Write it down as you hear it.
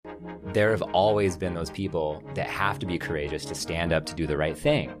there have always been those people that have to be courageous to stand up to do the right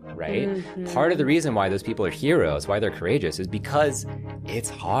thing, right? Part of the reason why those people are heroes, why they're courageous, is because it's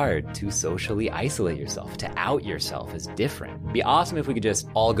hard to socially isolate yourself. To out yourself is different. It'd be awesome if we could just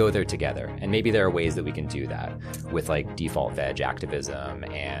all go there together. And maybe there are ways that we can do that with like default veg activism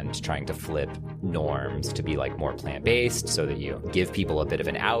and trying to flip norms to be like more plant-based so that you give people a bit of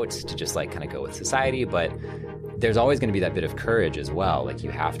an out to just like kind of go with society. But there's always going to be that bit of courage as well. Like you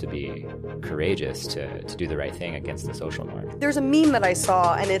have to be courageous to do the right thing against the social norm. There's a meme that I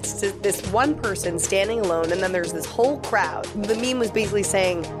saw, and it's this one person standing alone, and then there's this whole crowd. The meme was basically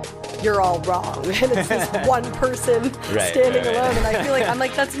saying, "You're all wrong." And it's this one person standing alone, and I feel like, I'm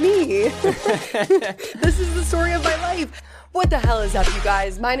like, that's me. This is the story of my life. What the hell is up, you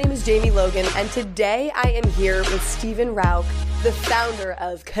guys? My name is Jamie Logan, and today I am here with Stephen Rouk, the founder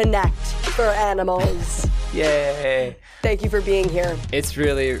of Connect for Animals. Yay. Thank you for being here. It's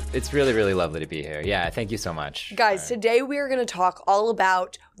really, really lovely to be here. Yeah, thank you so much. Guys, today we are going to talk all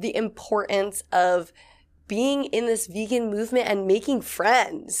about the importance of being in this vegan movement and making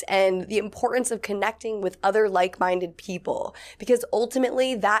friends, and the importance of connecting with other like-minded people, because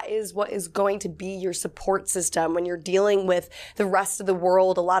ultimately that is what is going to be your support system when you're dealing with the rest of the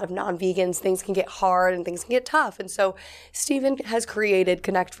world. A lot of non-vegans, things can get hard and things can get tough. And so Stephen has created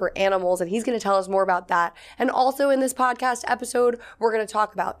Connect for Animals, and he's going to tell us more about that. And also in this podcast episode, we're going to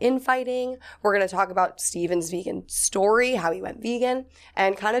talk about infighting. We're going to talk about Stephen's vegan story, how he went vegan,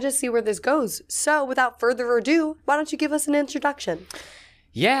 and kind of just see where this goes. So without further ado, why don't you give us an introduction?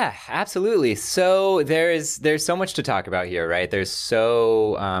 Yeah, absolutely. So there's so much to talk about here, right? There's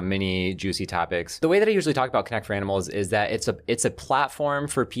so many juicy topics. The way that I usually talk about Connect for Animals is that it's a platform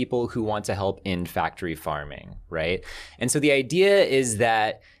for people who want to help end factory farming, right? And so the idea is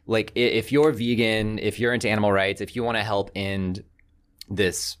that, like, if you're vegan, if you're into animal rights, if you want to help end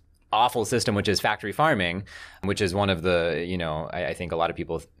this awful system, which is factory farming, which is one of the, I think a lot of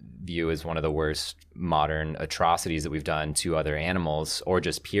people view as one of the worst modern atrocities that we've done to other animals, or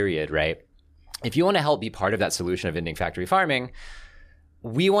just period, right? If you want to help be part of that solution of ending factory farming,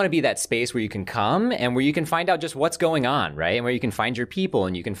 we want to be that space where you can come and where you can find out just what's going on, right? And where you can find your people,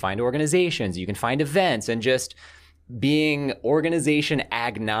 and you can find organizations, you can find events, and just being organization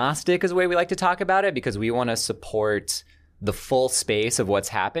agnostic is the way we like to talk about it, because we want to support the full space of what's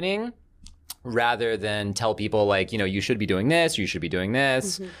happening rather than tell people like, you should be doing this, you should be doing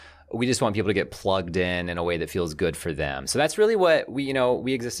this. Mm-hmm. We just want people to get plugged in a way that feels good for them. So that's really what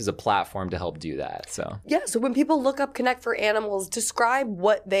we exist as a platform to help do that. So yeah. So when people look up Connect for Animals, describe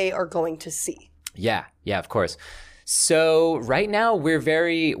what they are going to see. Yeah, of course. So right now we're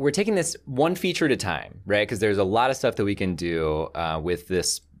taking this one feature at a time, right? Because there's a lot of stuff that we can do with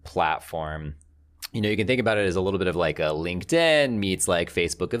this platform. You can think about it as a little bit of like a LinkedIn meets like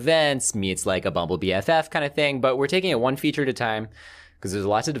Facebook events meets like a Bumble BFF kind of thing. But we're taking it one feature at a time because there's a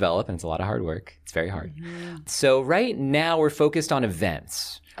lot to develop and it's a lot of hard work. It's very hard. Mm-hmm. So right now we're focused on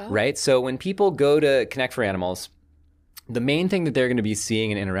events, right? So when people go to Connect for Animals, the main thing that they're going to be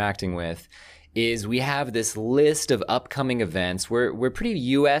seeing and interacting with is we have this list of upcoming events. We're pretty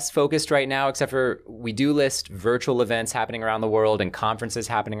US focused right now, except for we do list virtual events happening around the world and conferences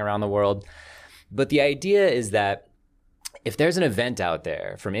happening around the world. But the idea is that if there's an event out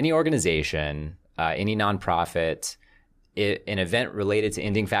there from any organization, any nonprofit, an event related to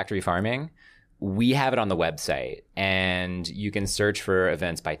ending factory farming, we have it on the website. And you can search for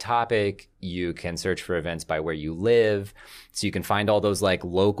events by topic. You can search for events by where you live. So you can find all those like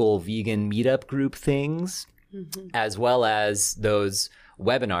local vegan meetup group things, as well as those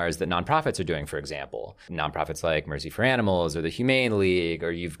webinars that nonprofits are doing, for example. Nonprofits like Mercy for Animals or the Humane League,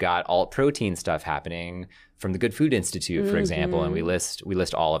 or you've got alt protein stuff happening from the Good Food Institute, for example. And we list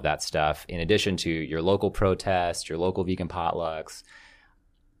all of that stuff in addition to your local protests, your local vegan potlucks,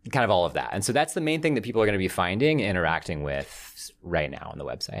 kind of all of that. And so that's the main thing that people are going to be finding, interacting with right now on the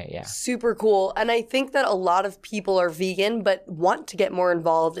website. Yeah. Super cool. And I think that a lot of people are vegan, but want to get more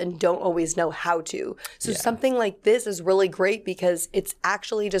involved and don't always know how to. So something like this is really great because it's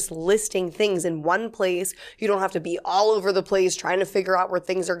actually just listing things in one place. You don't have to be all over the place trying to figure out where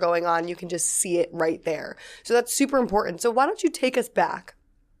things are going on. You can just see it right there. So that's super important. So why don't you take us back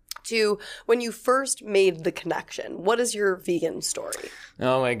to when you first made the connection? What is your vegan story?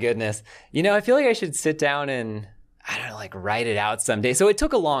 Oh my goodness. I feel like I should sit down and, I don't know, like write it out someday. So it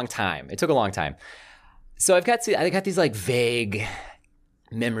took a long time. So I got these like vague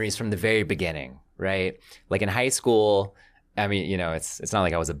memories from the very beginning, right? Like in high school, I mean, it's not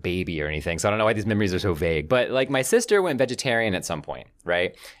like I was a baby or anything. So I don't know why these memories are so vague. But like my sister went vegetarian at some point,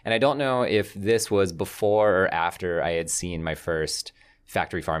 right? And I don't know if this was before or after I had seen my first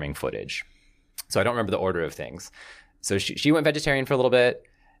factory farming footage. So I don't remember the order of things. So she went vegetarian for a little bit.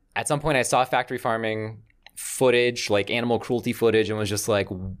 At some point I saw factory farming footage, like animal cruelty footage, and was just like,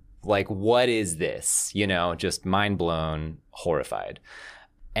 what is this? You know, just mind blown, horrified.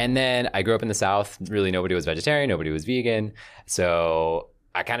 And then I grew up in the South. Really, nobody was vegetarian. Nobody was vegan. So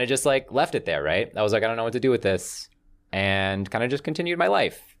I kind of just like left it there, right? I was like, I don't know what to do with this. And kind of just continued my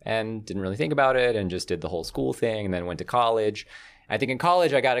life and didn't really think about it and just did the whole school thing and then went to college. I think in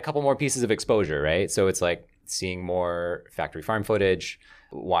college, I got a couple more pieces of exposure, right? So it's like seeing more factory farm footage,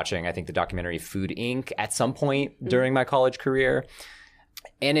 watching, I think, the documentary Food Inc. at some point during my college career.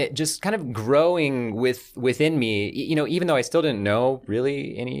 And it just kind of growing within me, you know, even though I still didn't know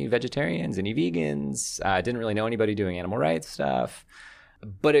really any vegetarians, any vegans, I didn't really know anybody doing animal rights stuff.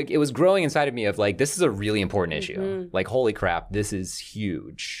 But it was growing inside of me of like, this is a really important issue. Like, holy crap, this is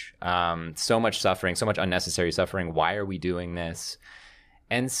huge. So much suffering, so much unnecessary suffering. Why are we doing this?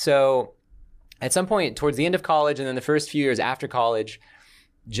 And so at some point towards the end of college and then the first few years after college,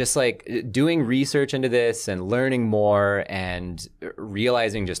 just like doing research into this and learning more and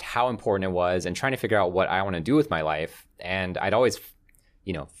realizing just how important it was and trying to figure out what I want to do with my life. And I'd always,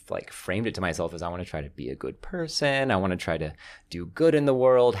 you know, like framed it to myself as I want to try to be a good person. I want to try to do good in the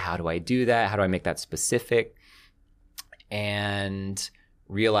world. How do I do that? How do I make that specific? And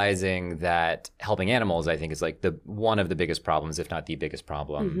realizing that helping animals, I think, is like one of the biggest problems, if not the biggest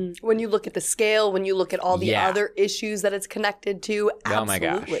problem. When you look at the scale, when you look at all the other issues that it's connected to, absolutely. Oh my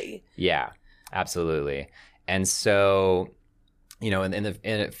gosh. Yeah, absolutely. And so, you know, in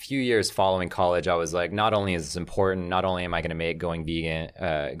a few years following college, I was like, not only is this important, not only am I going to make going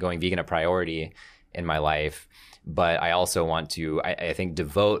vegan a priority in my life, but I also want to, I think,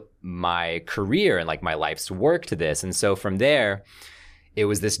 devote my career and like my life's work to this. And so from there, it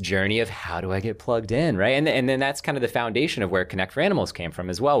was this journey of how do I get plugged in, right? And then that's kind of the foundation of where Connect for Animals came from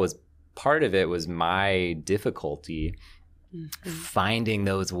as well. Was part of it was my difficulty finding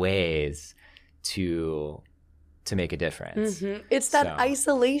those ways to make a difference. It's that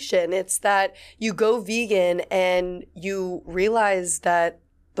isolation. It's that you go vegan and you realize that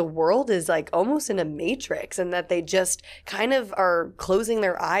the world is like almost in a matrix and that they just kind of are closing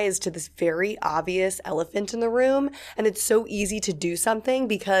their eyes to this very obvious elephant in the room. And it's so easy to do something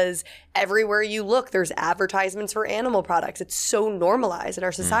because everywhere you look, there's advertisements for animal products. It's so normalized in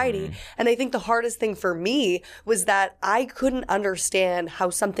our society. And I think the hardest thing for me was that I couldn't understand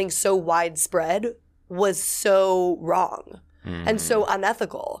how something so widespread was so wrong. And so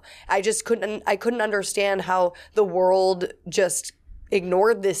unethical. I couldn't understand how the world just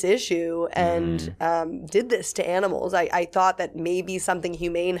ignored this issue and did this to animals. I thought that maybe something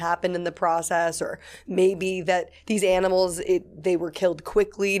humane happened in the process, or maybe that these animals, they were killed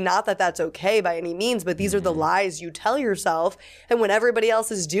quickly. Not that that's okay by any means, but these are the lies you tell yourself. And when everybody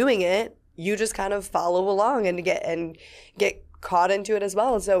else is doing it, you just kind of follow along and get caught into it as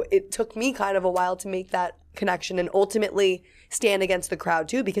well. And so it took me kind of a while to make that connection and ultimately stand against the crowd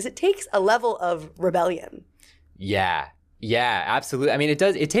too, because it takes a level of rebellion. Yeah, absolutely. I mean,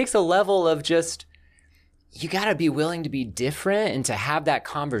 it takes a level of just, you got to be willing to be different and to have that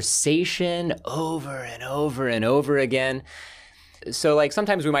conversation over and over and over again. So like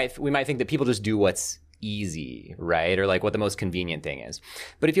sometimes we might think that people just do what's easy, right? Or like what the most convenient thing is.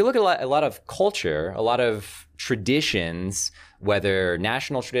 But if you look at a lot of culture, a lot of traditions, whether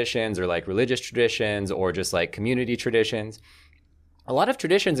national traditions or like religious traditions or just like community traditions, a lot of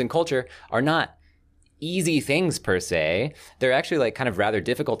traditions and culture are not easy things per se. They're actually like kind of rather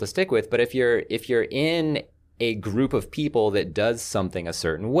difficult to stick with. But if you're in a group of people that does something a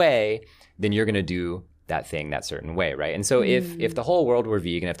certain way, then you're going to do that thing that certain way, right? And so if the whole world were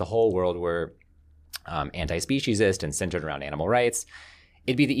vegan, if the whole world were anti-speciesist and centered around animal rights,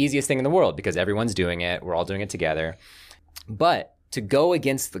 it'd be the easiest thing in the world because everyone's doing it. We're all doing it together. But to go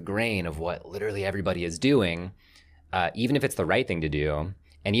against the grain of what literally everybody is doing, even if it's the right thing to do,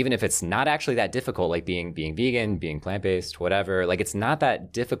 and even if it's not actually that difficult, like being vegan, being plant-based, whatever, like it's not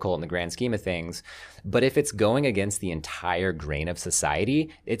that difficult in the grand scheme of things. But if it's going against the entire grain of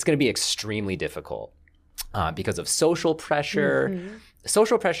society, it's going to be extremely difficult because of social pressure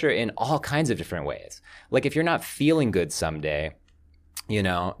in all kinds of different ways. Like if you're not feeling good someday, you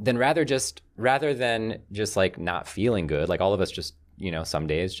know, then rather than just like not feeling good, like all of us just, you know, some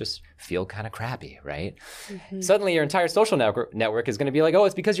days just feel kind of crappy, right? Suddenly your entire social network is going to be like, oh,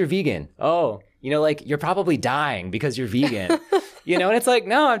 it's because you're vegan. Oh, you know, like you're probably dying because you're vegan, you know? And it's like,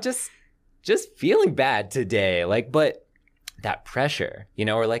 no, I'm just feeling bad today. Like, but that pressure, you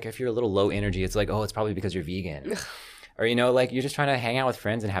know, or like if you're a little low energy, it's like, oh, it's probably because you're vegan. or, you know, like you're just trying to hang out with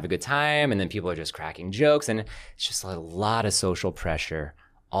friends and have a good time. And then people are just cracking jokes, and it's just a lot of social pressure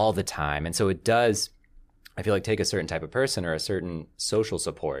all the time. And so it does, I feel like, take a certain type of person or a certain social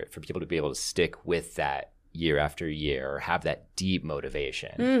support for people to be able to stick with that year after year or have that deep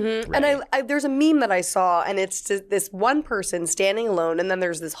motivation. Mm-hmm. Right? And I there's a meme that I saw, and it's just this one person standing alone, and then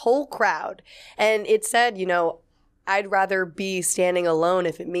there's this whole crowd, and it said, you know, I'd rather be standing alone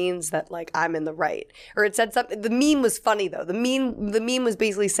if it means that like I'm in the right. Or it said something. The meme was funny though. The meme was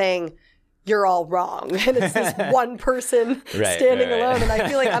basically saying, you're all wrong. And it's this one person standing alone. And I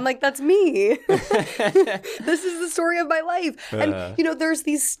feel like, I'm like, that's me. This is the story of my life. And, you know, there's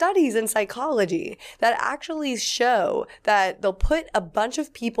these studies in psychology that actually show that they'll put a bunch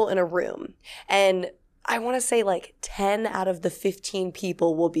of people in a room, and I want to say like 10 out of the 15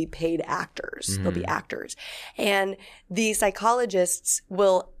 people will be paid actors. Mm-hmm. They'll be actors. And the psychologists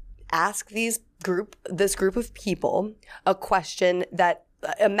will ask this group of people a question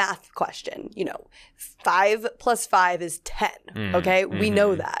a math question, you know, 5 + 5 is 10. Mm-hmm. Okay. We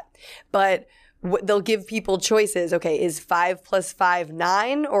know that, but they'll give people choices. Okay. Is 5 + 5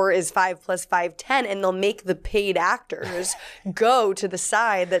 9, or is 5 + 5 10? And they'll make the paid actors go to the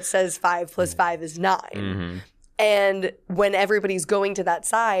side that says 5 + 5 is 9. Mm-hmm. And when everybody's going to that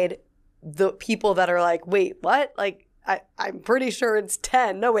side, the people that are like, wait, what? Like, I'm pretty sure it's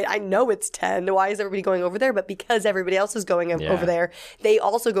 10. No, wait, I know it's 10. Why is everybody going over there? But because everybody else is going over there, they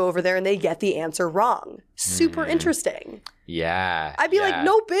also go over there and they get the answer wrong. Super interesting. Yeah. I'd be like,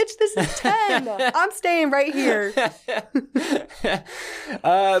 no, bitch, this is 10. I'm staying right here.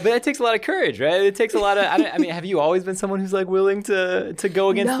 But it takes a lot of courage, right? It takes a lot of, I mean, have you always been someone who's like willing to go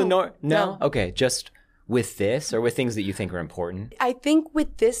against the norm? No? Okay, just with this, or with things that you think are important? I think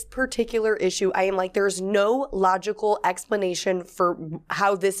with this particular issue, I am like, there's no logical explanation for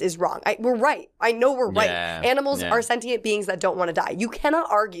how this is wrong. We're right. I know we're right. Animals are sentient beings that don't want to die. You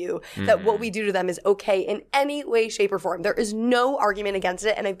cannot argue that what we do to them is okay in any way, shape, or form. There is no argument against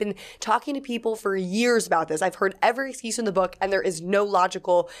it. And I've been talking to people for years about this. I've heard every excuse in the book, and there is no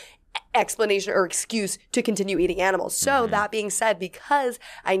logical explanation or excuse to continue eating animals. So that being said, because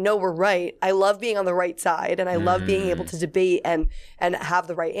I know we're right, I love being on the right side, and I love being able to debate and have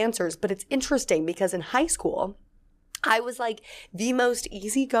the right answers. But it's interesting because in high school, I was like the most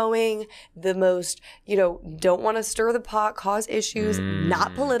easygoing, the most, you know, don't want to stir the pot, cause issues,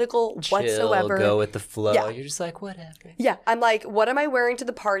 not political whatsoever. Go with the flow. Yeah. You're just like, whatever. Yeah. I'm like, what am I wearing to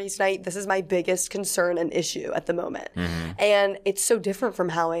the party tonight? This is my biggest concern and issue at the moment. Mm-hmm. And it's so different from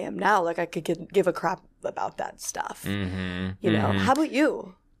how I am now. Like, I could give a crap about that stuff. Mm-hmm. You know? How about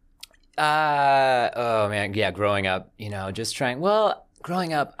you? Oh man. Yeah. Growing up, you know,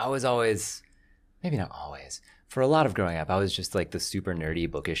 growing up, I was always, maybe not always, for a lot of growing up, I was just like the super nerdy,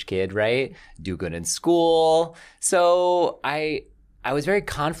 bookish kid, right? Do good in school. So I was very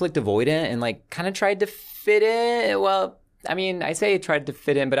conflict avoidant and like kind of tried to fit in. Well, I mean, I say tried to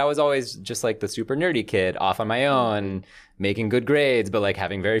fit in, but I was always just like the super nerdy kid off on my own, making good grades, but like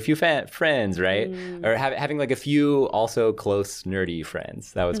having very few friends, right? Or having like a few also close nerdy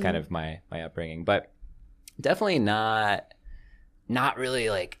friends. That was kind of my upbringing, but definitely not really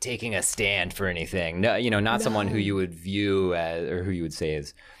like taking a stand for anything. No, you know, not someone who you would view as, or who you would say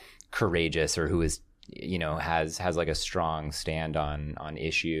is courageous, or who is, you know, has like a strong stand on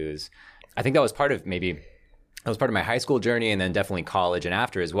issues. I think that was part of my high school journey, and then definitely college and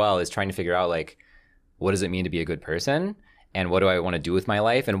after as well, is trying to figure out like, what does it mean to be a good person? And what do I want to do with my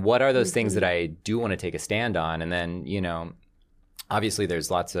life? And what are those things that I do want to take a stand on? And then, you know, obviously there's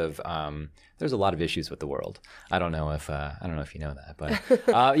a lot of issues with the world. I don't know if you know that,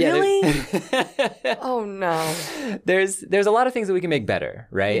 but yeah. Really? Oh no. There's a lot of things that we can make better,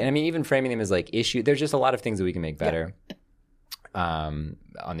 right? And I mean, even framing them as like issue, there's just a lot of things that we can make better. On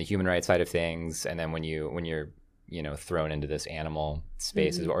the human rights side of things, and then when you're you know, thrown into this animal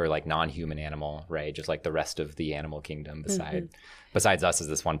spaces, or like non-human animal, right? Just like the rest of the animal kingdom besides us as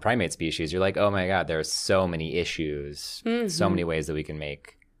this one primate species, you're like, oh my God, there are so many issues, so many ways that we can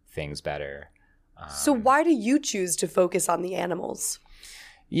make things better. So why do you choose to focus on the animals?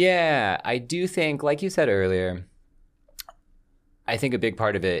 Yeah, I do think, like you said earlier, I think a big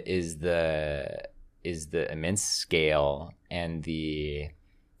part of it is the immense scale and the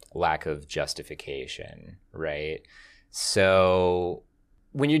lack of justification, right? So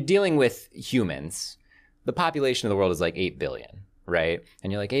when you're dealing with humans, the population of the world is like 8 billion, right?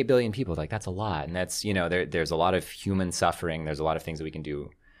 And you're like, 8 billion people, like that's a lot. And that's, you know, there's a lot of human suffering. There's a lot of things that we can do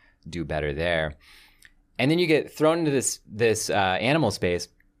better there. And then you get thrown into this animal space,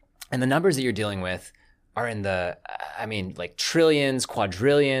 and the numbers that you're dealing with are in the, I mean, like trillions,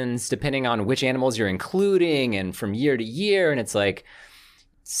 quadrillions, depending on which animals you're including and from year to year. And it's like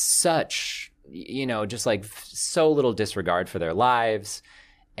such, just like so little disregard for their lives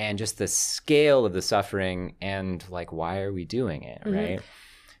and just the scale of the suffering and like, why are we doing it, right?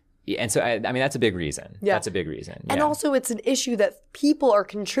 And so, I mean, that's a big reason. Yeah. That's a big reason. And also it's an issue that people are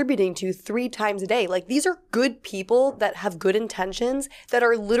contributing to 3 times a day. Like these are good people that have good intentions that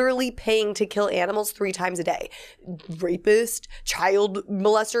are literally paying to kill animals 3 times a day. Rapists, child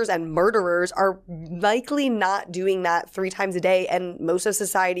molesters, and murderers are likely not doing that 3 times a day. And most of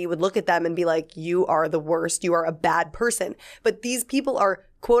society would look at them and be like, you are the worst. You are a bad person. But these people are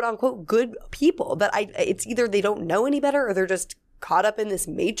quote unquote good people that it's either they don't know any better or they're just caught up in this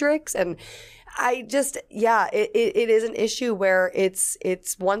matrix. And I just, it is an issue where it's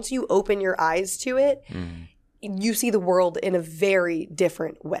once you open your eyes to it, you see the world in a very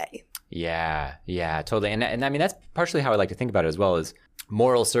different way. Yeah, totally. And I mean, that's partially how I like to think about it as well, as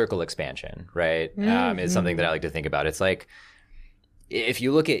moral circle expansion, right? Is something that I like to think about. It's like, if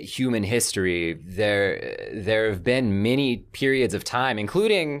you look at human history, there have been many periods of time,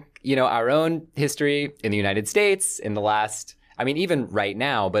 including, our own history in the United States in the last, I mean, even right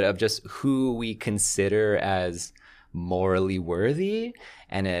now, but of just who we consider as morally worthy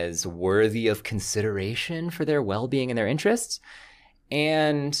and as worthy of consideration for their well-being and their interests.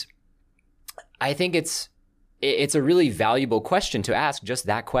 And I think it's a really valuable question to ask, just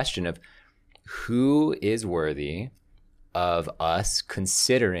that question of who is worthy of us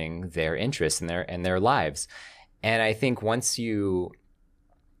considering their interests and their lives. And I think once you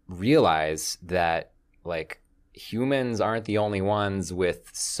realize that, like, humans aren't the only ones with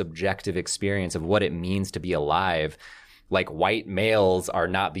subjective experience of what it means to be alive. Like white males are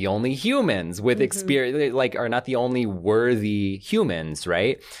not the only humans with experience, like are not the only worthy humans,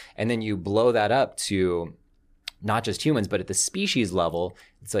 right? And then you blow that up to not just humans, but at the species level,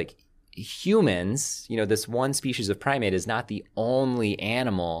 it's like humans, this one species of primate is not the only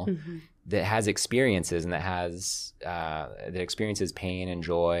animal that has experiences and that has that experiences pain and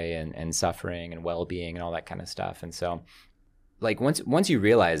joy and suffering and well-being and all that kind of stuff. And so, like once you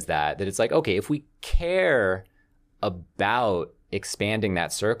realize that it's like, okay, if we care about expanding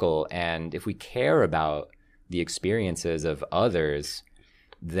that circle and if we care about the experiences of others,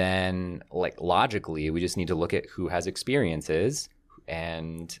 then like logically we just need to look at who has experiences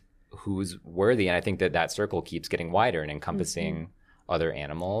and who's worthy. And I think that circle keeps getting wider and encompassing other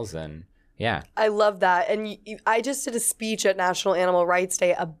animals. And yeah. I love that. And I just did a speech at National Animal Rights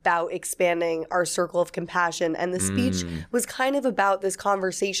Day about expanding our circle of compassion. And the speech was kind of about this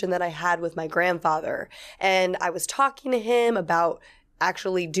conversation that I had with my grandfather. And I was talking to him about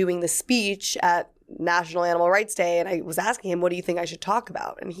actually doing the speech at National Animal Rights Day, and I was asking him, what do you think I should talk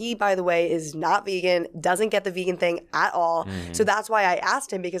about? And he, by the way, is not vegan, doesn't get the vegan thing at all. So that's why I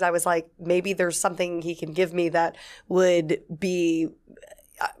asked him, because I was like, maybe there's something he can give me that would be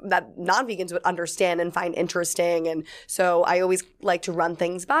that non-vegans would understand and find interesting. And so I always like to run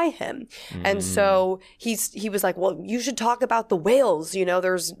things by him. And so he was like, well, you should talk about the whales.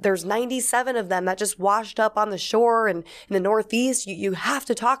 There's 97 of them that just washed up on the shore and in the Northeast. You have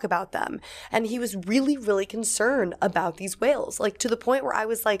to talk about them. And he was really, really concerned about these whales, like to the point where I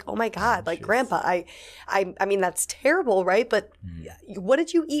was like, oh my God, like Grandpa, I mean, that's terrible, right? But what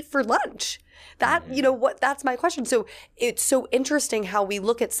did you eat for lunch? That's my question. So it's so interesting how we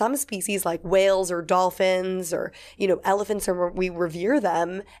look at some species like whales or dolphins or, elephants, and we revere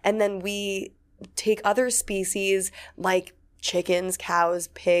them. And then we take other species like chickens, cows,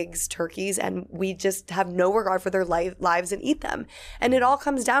 pigs, turkeys, and we just have no regard for their lives and eat them. And it all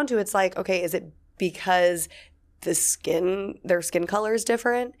comes down to, it's like, okay, is it because their skin color is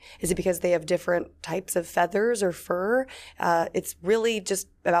different? Is it because they have different types of feathers or fur? It's really just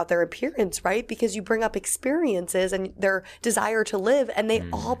about their appearance, right? Because you bring up experiences and their desire to live, and they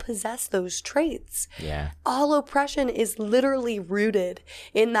all possess those traits. Yeah. All oppression is literally rooted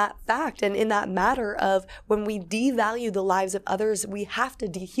in that fact and in that matter of when we devalue the lives of others, we have to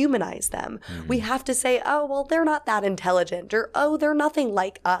dehumanize them. We have to say, oh, well, they're not that intelligent, or, oh, they're nothing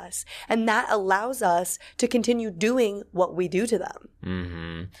like us. And that allows us to continue doing what we do to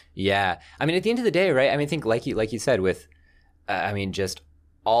them. Yeah. I mean, at the end of the day, right? I mean, I think like you said with, just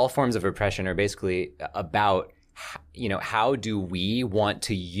all forms of oppression are basically about, how do we want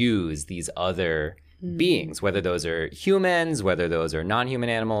to use these other beings, whether those are humans, whether those are non-human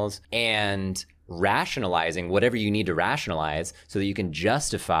animals, and rationalizing whatever you need to rationalize so that you can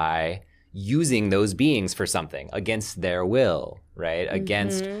justify using those beings for something against their will, right?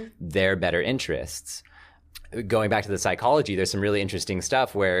 Against their better interests. Going back to the psychology, there's some really interesting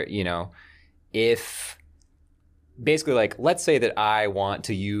stuff where, if basically like, let's say that I want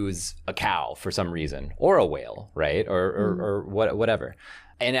to use a cow for some reason, or a whale, right? Or whatever.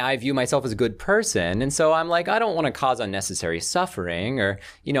 And I view myself as a good person. And so I'm like, I don't want to cause unnecessary suffering, or,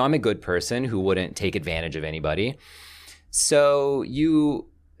 I'm a good person who wouldn't take advantage of anybody. So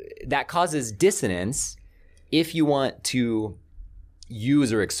that causes dissonance if you want to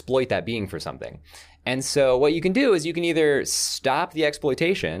use or exploit that being for something. And so what you can do is you can either stop the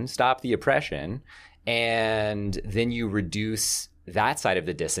exploitation, stop the oppression, and then you reduce that side of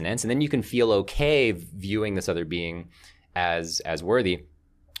the dissonance, and then you can feel okay viewing this other being as worthy.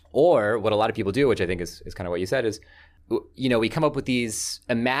 Or what a lot of people do, which I think is kind of what you said, is, we come up with these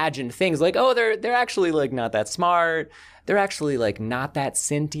imagined things like, oh, they're actually like not that smart. They're actually like not that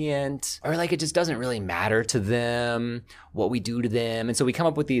sentient, or like it just doesn't really matter to them what we do to them. And so we come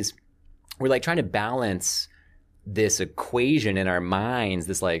up with these, we're like trying to balance this equation in our minds,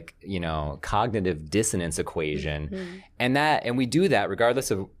 this like, cognitive dissonance equation. Mm-hmm. And we do that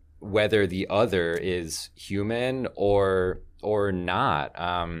regardless of whether the other is human or not.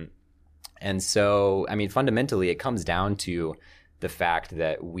 And so, I mean, fundamentally, it comes down to the fact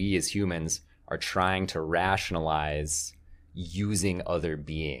that we as humans are trying to rationalize using other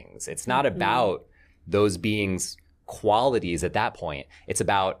beings. It's not about those beings' qualities at that point. It's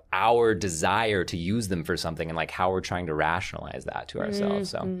about our desire to use them for something and like how we're trying to rationalize that to ourselves.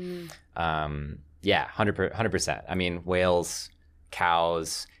 So, yeah, 100%. I mean, whales,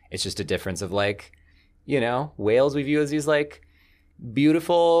 cows, it's just a difference of like, whales we view as these like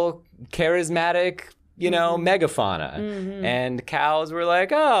beautiful, charismatic, megafauna. Mm-hmm. And cows were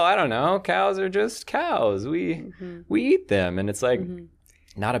like, oh, I don't know, cows are just cows. We eat them. And it's like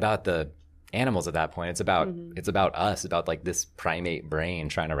not about the animals at that point. It's about us, about like this primate brain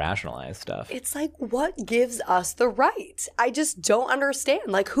trying to rationalize stuff. It's like, what gives us the right? I just don't understand.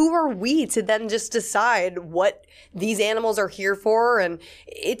 Like, who are we to then just decide what these animals are here for? And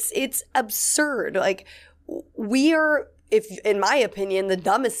it's absurd. Like, we are, in my opinion, the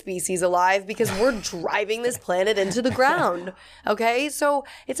dumbest species alive because we're driving this planet into the ground. Okay? So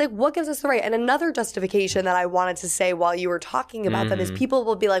it's like, what gives us the right? And another justification that I wanted to say while you were talking about that is people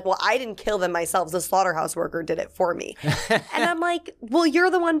will be like, well, I didn't kill them myself. The slaughterhouse worker did it for me. And I'm like, well,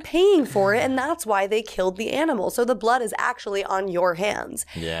 you're the one paying for it. And that's why they killed the animal. So the blood is actually on your hands.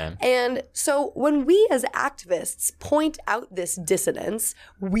 Yeah. And so when we as activists point out this dissonance,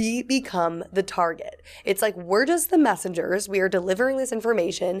 we become the target. It's like, we're just the messenger. We are delivering this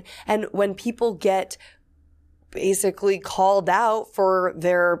information. And when people get basically called out for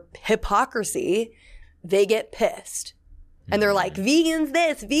their hypocrisy, they get pissed. And they're like, vegans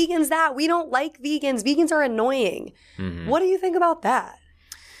this, vegans that. We don't like vegans. Vegans are annoying. Mm-hmm. What do you think about that?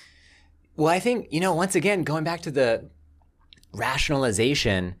 Well, I think, once again, going back to the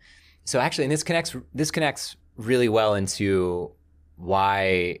rationalization. So actually, and this connects really well into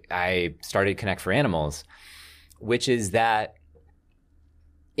why I started Connect for Animals, which is that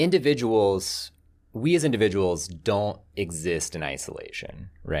we as individuals don't exist in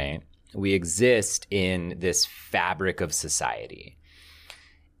isolation, right? We exist in this fabric of society.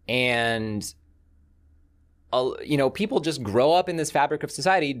 And, people just grow up in this fabric of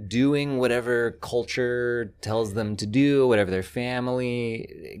society doing whatever culture tells them to do, whatever their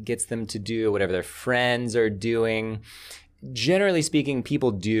family gets them to do, whatever their friends are doing. Generally speaking,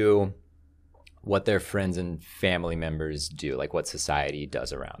 people do what their friends and family members do, like what society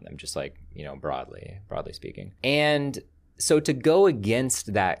does around them, just like, broadly speaking. And so to go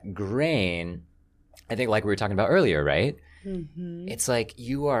against that grain, I think like we were talking about earlier, right? Mm-hmm. It's like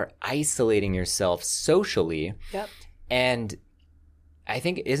you are isolating yourself socially. Yep. And I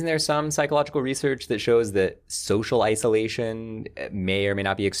think, isn't there some psychological research that shows that social isolation may or may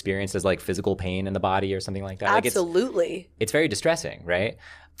not be experienced as like physical pain in the body or something like that? Absolutely. Like it's very distressing, right?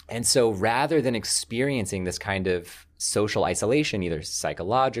 And so rather than experiencing this kind of social isolation, either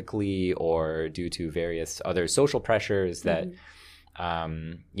psychologically or due to various other social pressures that,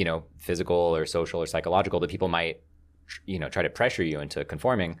 physical or social or psychological, that people might, try to pressure you into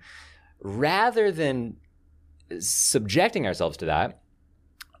conforming, rather than subjecting ourselves to that,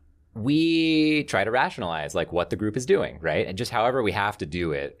 we try to rationalize like what the group is doing, right? And just however we have to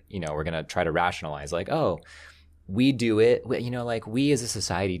do it, we're going to try to rationalize like, oh, we do it, like we as a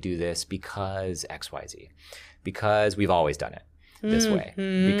society do this because X, Y, Z, because we've always done it this way,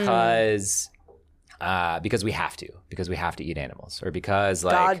 because we have to eat animals, or because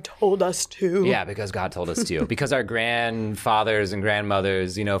like God told us to. Yeah, because God told us to, because our grandfathers and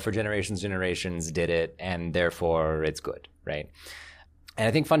grandmothers, for generations did it, and therefore it's good, right? And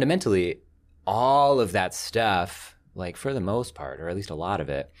I think fundamentally, all of that stuff, like for the most part, or at least a lot of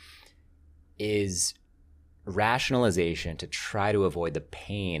it, is rationalization to try to avoid the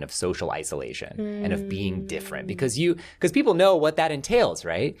pain of social isolation and of being different, because people know what that entails,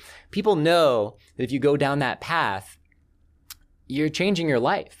 right? People know that if you go down that path, you're changing your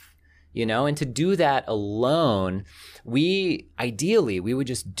life, and to do that alone, ideally we would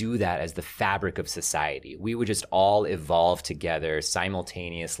just do that as the fabric of society. We would just all evolve together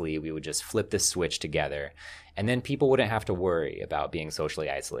simultaneously. We would just flip the switch together, and then people wouldn't have to worry about being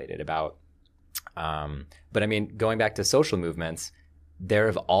socially isolated, but I mean, going back to social movements, there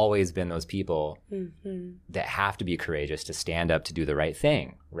have always been those people that have to be courageous to stand up to do the right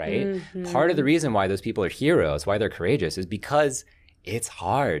thing, right? Part of the reason why those people are heroes, why they're courageous, is because it's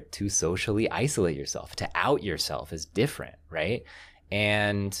hard to socially isolate yourself, to out yourself as different, right?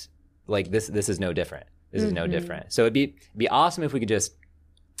 And like this is no different. This is no different. So it'd be awesome if we could just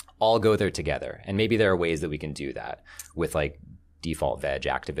all go there together. And maybe there are ways that we can do that with like default veg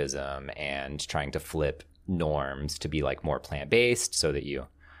activism and trying to flip norms to be like more plant-based so that you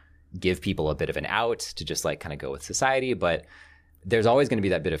give people a bit of an out to just like kind of go with society. But there's always going to be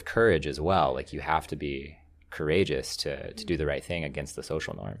that bit of courage as well. Like you have to be courageous to do the right thing against the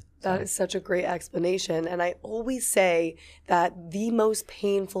social norm. That is such a great explanation. And I always say that the most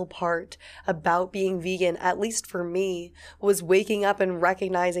painful part about being vegan, at least for me, was waking up and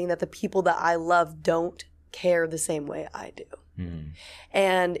recognizing that the people that I love don't care the same way I do.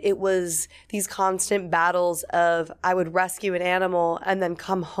 And it was these constant battles of I would rescue an animal and then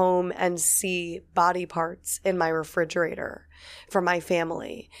come home and see body parts in my refrigerator from my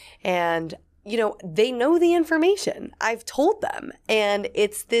family. And, they know the information. I've told them. And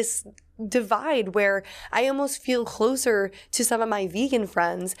it's this divide where I almost feel closer to some of my vegan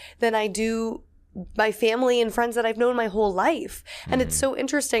friends than I do my family and friends that I've known my whole life. And it's so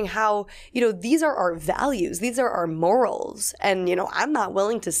interesting how, these are our values. These are our morals. And, I'm not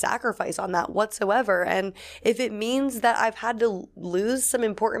willing to sacrifice on that whatsoever. And if it means that I've had to lose some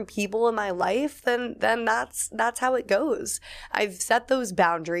important people in my life, then that's how it goes. I've set those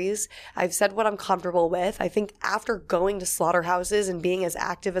boundaries. I've said what I'm comfortable with. I think after going to slaughterhouses and being as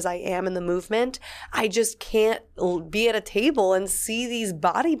active as I am in the movement, I just can't be at a table and see these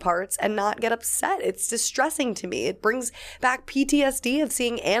body parts and not get upset. It's distressing to me. It brings back PTSD of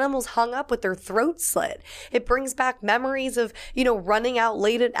seeing animals hung up with their throats slit. It brings back memories of, running out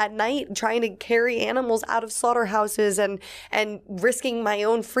late at night, trying to carry animals out of slaughterhouses and risking my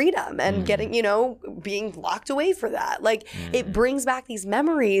own freedom and getting, being locked away for that. Like it brings back these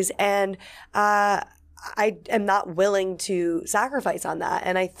memories, and I am not willing to sacrifice on that.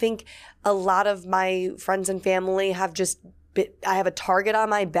 And I think a lot of my friends and family have I have a target on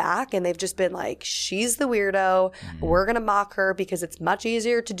my back, and they've just been like, she's the weirdo. We're going to mock her because it's much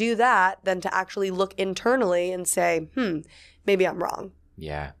easier to do that than to actually look internally and say, maybe I'm wrong.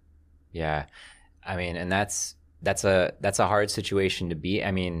 Yeah. Yeah. I mean, and that's a hard situation to be.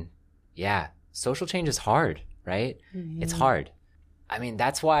 I mean, yeah, social change is hard, right? It's hard. I mean,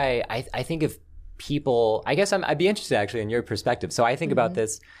 that's why I think if people, I guess I'd be interested actually in your perspective. So I think about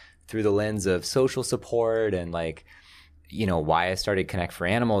this through the lens of social support and like, why I started Connect for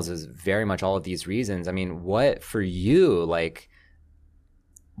Animals is very much all of these reasons. I mean, what for you, like,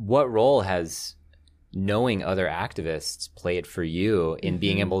 what role has knowing other activists played for you in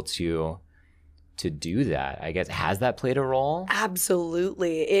being able to do that? I guess, has that played a role?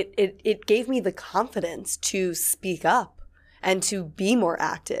 Absolutely. It gave me the confidence to speak up and to be more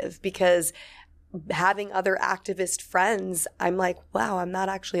active, because having other activist friends, I'm like, wow, I'm not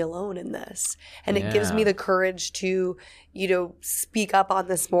actually alone in this. And it gives me the courage to, speak up on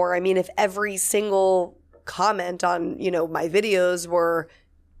this more. I mean, if every single comment on, my videos were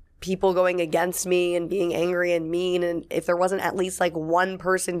people going against me and being angry and mean, and if there wasn't at least like one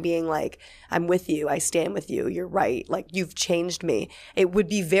person being like, I'm with you, I stand with you, you're right, like you've changed me, it would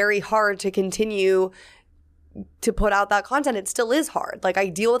be very hard to continue to put out that content. It still is hard. Like I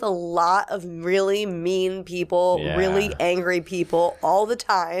deal with a lot of really mean people, really angry people all the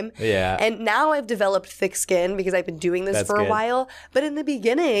time. Yeah. And now I've developed thick skin because I've been doing this for a while. But in the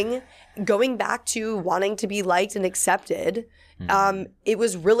beginning, going back to wanting to be liked and accepted, it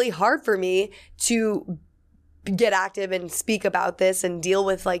was really hard for me to get active and speak about this and deal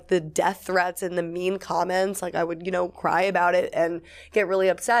with like the death threats and the mean comments. Like I would, cry about it and get really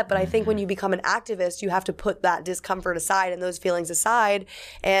upset. But I think when you become an activist, you have to put that discomfort aside and those feelings aside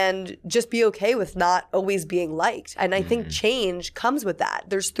and just be okay with not always being liked. And I think change comes with that.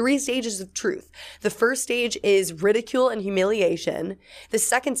 There's 3 stages of truth. The first stage is ridicule and humiliation. The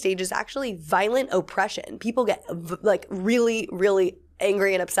second stage is actually violent oppression. People get like really, really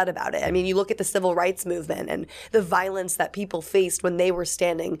angry and upset about it. I mean, you look at the civil rights movement and the violence that people faced when they were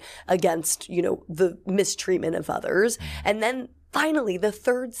standing against, the mistreatment of others. And then finally, the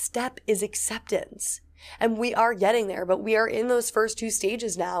third step is acceptance. And we are getting there, but we are in those first two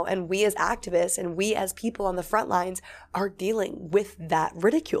stages now. And we as activists and we as people on the front lines are dealing with that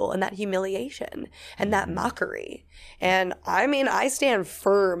ridicule and that humiliation and that mockery. And I mean, I stand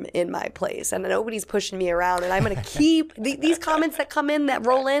firm in my place and nobody's pushing me around. And I'm going to keep these comments that come in, that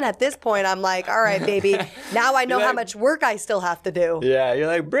roll in at this point. I'm like, all right, baby, now I know how much work I still have to do. Yeah. You're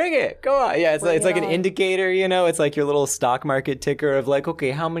like, bring it. Go on. Yeah. It's like an indicator, it's like your little stock market ticker of like,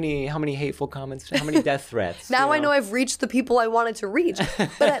 okay, how many hateful comments, how many death threats. Now I know I've reached the people I wanted to reach.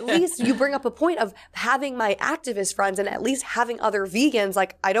 But at least you bring up a point of having my activist friends and at least having other vegans.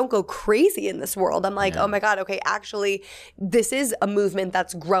 Like, I don't go crazy in this world. I'm like, oh my God, okay, actually, this is a movement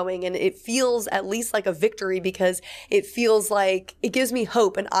that's growing and it feels at least like a victory because it feels like it gives me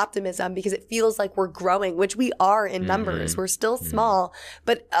hope and optimism because it feels like we're growing, which we are in numbers. We're still small.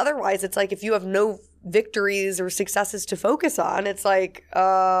 But otherwise, it's like if you have no victories or successes to focus on, it's like,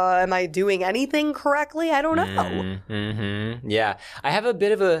 am I doing anything correctly? I don't know. Yeah. I have a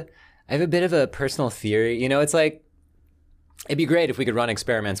bit of a personal theory. It's like, it'd be great if we could run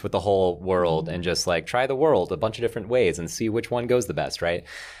experiments with the whole world and just like try the world a bunch of different ways and see which one goes the best, right?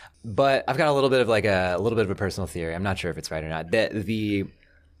 But I've got a little bit of a personal theory. I'm not sure if it's right or not. That the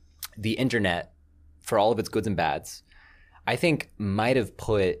internet, for all of its goods and bads, I think might have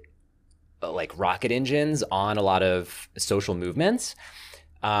put like rocket engines on a lot of social movements,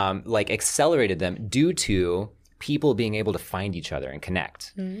 like accelerated them due to people being able to find each other and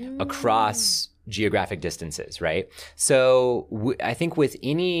connect across geographic distances, right? So I think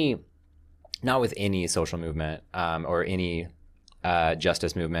not with any social movement or any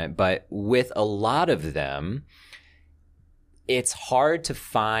justice movement, but with a lot of them, it's hard to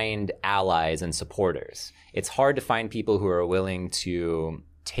find allies and supporters. It's hard to find people who are willing to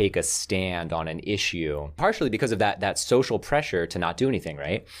take a stand on an issue, partially because of that social pressure to not do anything,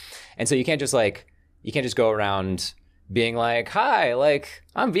 right? And so you can't just go around being like, hi, like,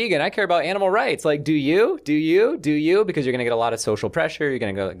 I'm vegan, I care about animal rights. Like, do you? Because you're going to get a lot of social pressure, you're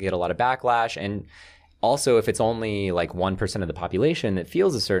going to get a lot of backlash. And also, if it's only like 1% of the population that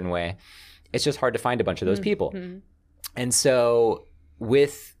feels a certain way, it's just hard to find a bunch of those people. And so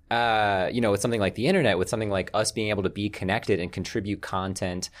with with something like the internet, with something like us being able to be connected and contribute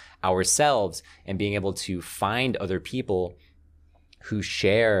content ourselves and being able to find other people who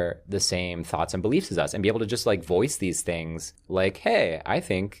share the same thoughts and beliefs as us and be able to just like voice these things like, hey, I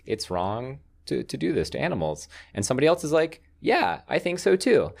think it's wrong to do this to animals. And somebody else is like, yeah, I think so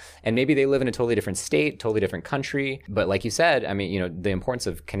too. And maybe they live in a totally different state, totally different country. But like you said, I mean, the importance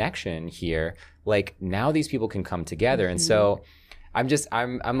of connection here, like now these people can come together. And so I'm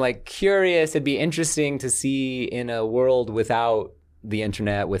like curious. It'd be interesting to see in a world without the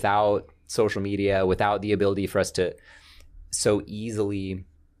internet, without social media, without the ability for us to so easily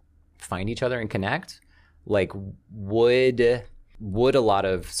find each other and connect. Like, would a lot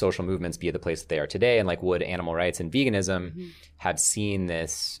of social movements be at the place that they are today? And like, would animal rights and veganism have seen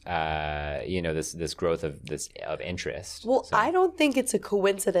this, this growth of interest? Well, so. I don't think it's a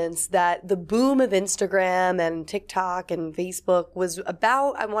coincidence that the boom of Instagram and TikTok and Facebook was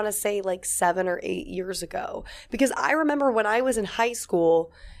about, I want to say like 7 or 8 years ago. Because I remember when I was in high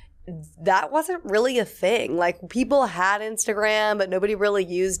school, that wasn't really a thing. Like people had Instagram, but nobody really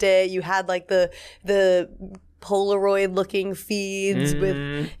used it. You had like the Polaroid looking feeds with,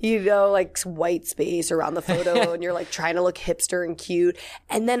 like white space around the photo and you're like trying to look hipster and cute.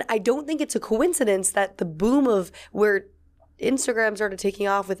 And then I don't think it's a coincidence that the boom of where Instagram started taking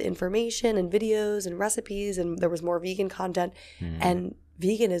off with information and videos and recipes and there was more vegan content and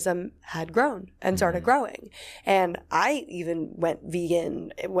veganism had grown and started growing. And I even went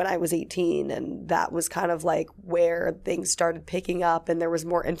vegan when I was 18 and that was kind of like where things started picking up and there was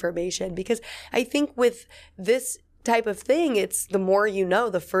more information because I think with this type of thing, it's the more you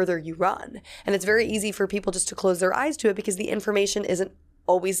know, the further you run. And it's very easy for people just to close their eyes to it because the information isn't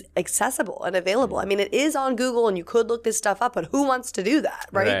always accessible and available. I mean, it is on Google and you could look this stuff up, but who wants to do that,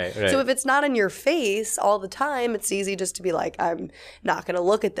 right? So if it's not in your face all the time, it's easy just to be like, I'm not going to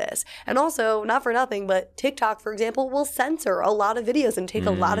look at this. And also, not for nothing, but TikTok, for example, will censor a lot of videos and take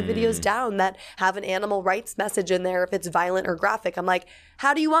a lot of videos down that have an animal rights message in there if it's violent or graphic. I'm like,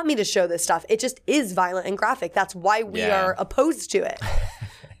 how do you want me to show this stuff? It just is violent and graphic. That's why we are opposed to it.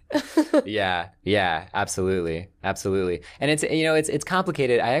 Yeah, absolutely. And it's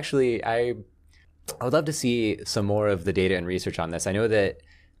complicated. I would love to see some more of the data and research on this. I know that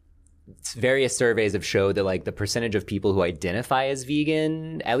various surveys have showed that like the percentage of people who identify as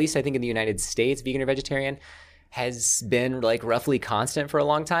vegan, at least I think in the United States, vegan or vegetarian, has been like roughly constant for a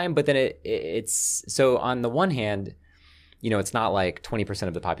long time. But then it's so on the one hand, it's not like 20%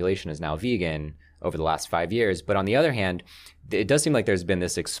 of the population is now vegan over the last 5 years. But on the other hand, it does seem like there's been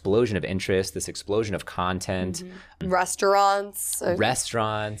this explosion of interest, this explosion of content. Restaurants,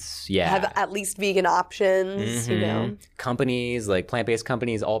 yeah. have at least vegan options, Companies, like plant-based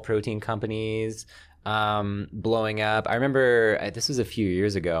companies, all protein companies, blowing up. I remember this was a few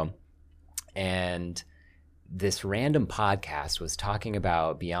years ago, and this random podcast was talking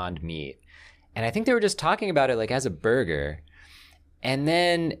about Beyond Meat. And I think they were just talking about it like as a burger. And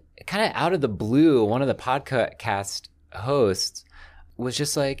then kind of out of the blue, one of the podcast hosts was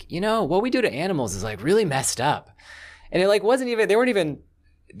just like, what we do to animals is like really messed up. And it like wasn't even,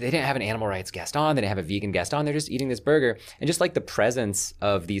 they didn't have an animal rights guest on. They didn't have a vegan guest on. They're just eating this burger. And just like the presence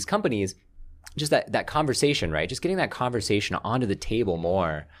of these companies, just that conversation, right? Just getting that conversation onto the table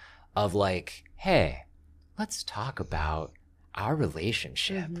more of like, hey, let's talk about our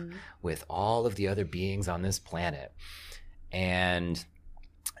relationship with all of the other beings on this planet. And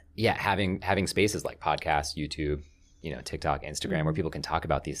yeah, having spaces like podcasts, YouTube, TikTok, Instagram, where people can talk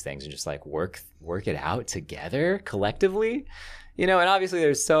about these things and just like work it out together collectively, and obviously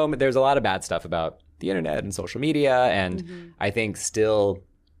there's a lot of bad stuff about the internet and social media. And I think still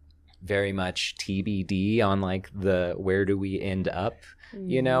very much TBD on like where do we end up,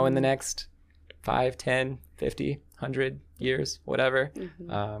 in the next 5, 10, 50, 100 years, whatever.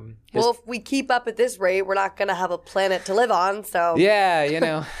 Well, if we keep up at this rate, we're not going to have a planet to live on. So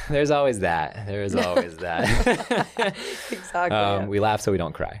yeah, there's always that. There is always that. Exactly. We laugh so we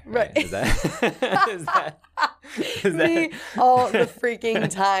don't cry. Right. Is that Me all the freaking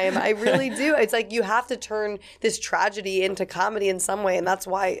time. I really do. It's like you have to turn this tragedy into comedy in some way. And that's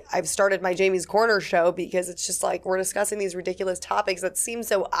why I've started my Jamie's Corner show, because it's just like we're discussing these ridiculous topics that seem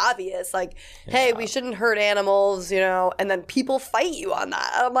so obvious. Like, hey, we shouldn't hurt animals, and then people fight you on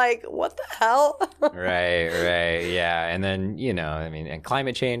that. I'm like, what the hell? Right. Yeah. And then, and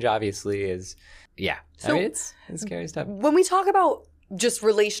climate change obviously is, yeah. So, it's scary stuff. When we talk about just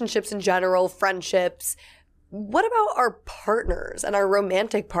relationships in general, friendships, what about our partners and our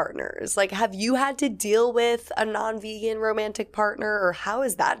romantic partners? Like, have you had to deal with a non-vegan romantic partner, or how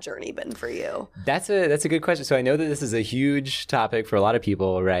has that journey been for you? That's a good question. So I know that this is a huge topic for a lot of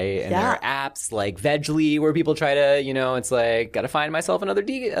people, right? And there are apps like Vegly where people try to, it's like, got to find myself another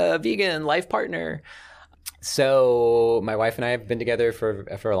vegan life partner. So my wife and I have been together for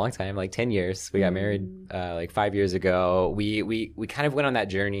a long time, like 10 years. We got married like 5 years ago. We kind of went on that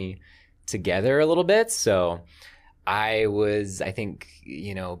journey together a little bit. So I think,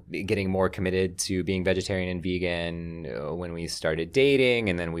 getting more committed to being vegetarian and vegan when we started dating.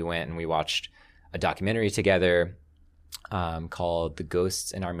 And then we went and we watched a documentary together called The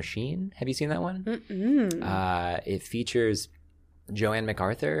Ghosts in Our Machine. Have you seen that one? It features Joanne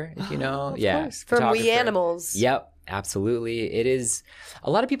MacArthur, if you know. Of course. From We Animals. Yep, absolutely. It is.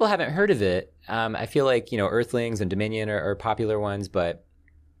 A lot of people haven't heard of it. I feel like, Earthlings and Dominion are popular ones, but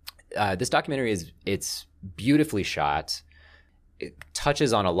this documentary it's beautifully shot. It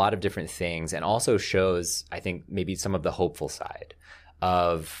touches on a lot of different things and also shows, I think, maybe some of the hopeful side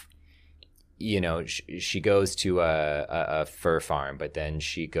of, she goes to a fur farm, but then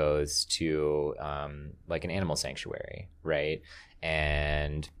she goes to like an animal sanctuary, right?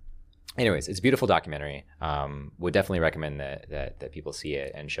 And anyways, it's a beautiful documentary. Would definitely recommend that people see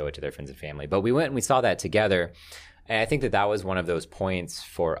it and show it to their friends and family. But we went and we saw that together. And I think that was one of those points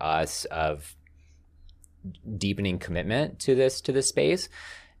for us of deepening commitment to this space.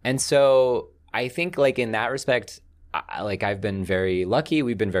 And so I think like in that respect, I've been very lucky.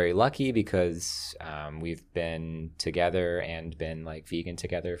 We've been very lucky because we've been together and been like vegan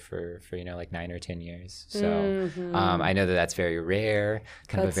together for like 9 or 10 years. So I know that's very rare,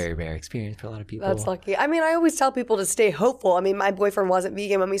 kind of a very rare experience for a lot of people. That's lucky. I mean, I always tell people to stay hopeful. I mean, my boyfriend wasn't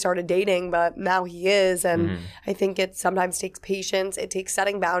vegan when we started dating, but now he is. And I think it sometimes takes patience. It takes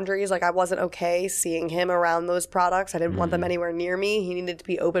setting boundaries. Like I wasn't okay seeing him around those products. I didn't want them anywhere near me. He needed to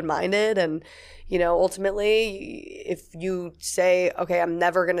be open-minded. And ultimately, if you say, okay, I'm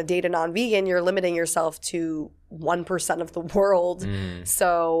never going to date a non-vegan, you're limiting yourself to 1% of the world.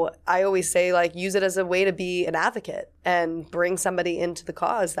 So I always say, like, use it as a way to be an advocate and bring somebody into the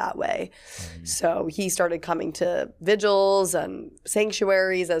cause that way. So he started coming to vigils and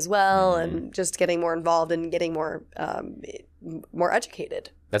sanctuaries as well, and just getting more involved and getting more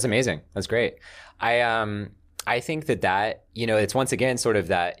educated. That's amazing. That's great. I think that, it's once again sort of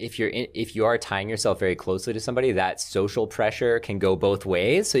that if you are tying yourself very closely to somebody, that social pressure can go both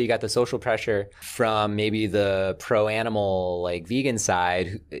ways. So you got the social pressure from maybe the pro-animal, like vegan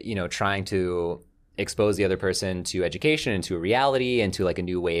side, trying to expose the other person to education and to a reality and to like a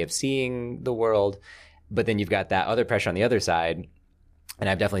new way of seeing the world. But then you've got that other pressure on the other side. And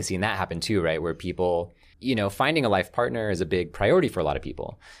I've definitely seen that happen too, right? Where people, finding a life partner is a big priority for a lot of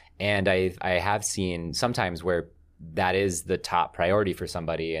people. And I have seen sometimes where that is the top priority for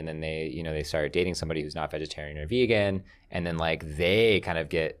somebody, and then they start dating somebody who's not vegetarian or vegan, and then like they kind of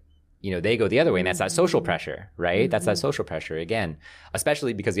get, they go the other way, and that's that social pressure, right? That's that social pressure again,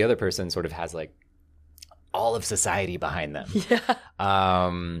 especially because the other person sort of has like all of society behind them.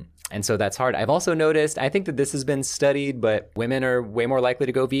 Yeah. And so that's hard. I've also noticed, I think that this has been studied, but women are way more likely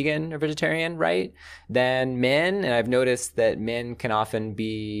to go vegan or vegetarian, right, than men. And I've noticed that men can often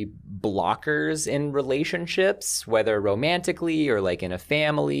be blockers in relationships, whether romantically or like in a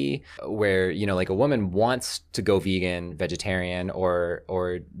family, where, like a woman wants to go vegan, vegetarian,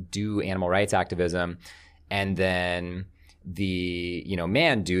 or do animal rights activism. And then the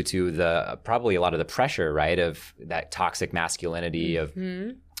man, due to the probably a lot of the pressure, right, of that toxic masculinity of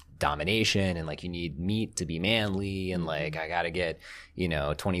domination, and like you need meat to be manly, and like I gotta get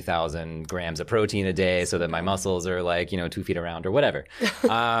 20,000 grams of protein a day so that my muscles are like 2 feet around or whatever,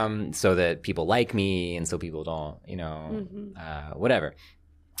 so that people like me and so people don't whatever.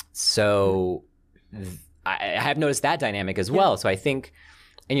 So I have noticed that dynamic as well. So I think,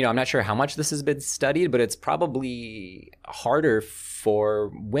 and I'm not sure how much this has been studied, but it's probably harder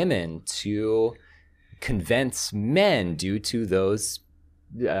for women to convince men due to those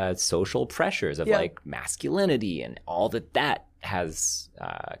social pressures of like masculinity and all that has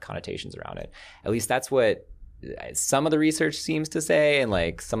connotations around it. At least that's what some of the research seems to say, and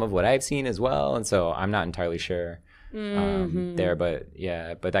like some of what I've seen as well. And so I'm not entirely sure there, but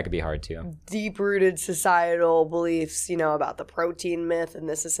that could be hard too. Deep-rooted societal beliefs, about the protein myth and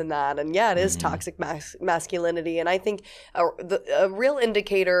this and that. And it is toxic masculinity. And I think a real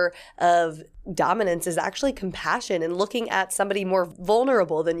indicator of dominance is actually compassion, and looking at somebody more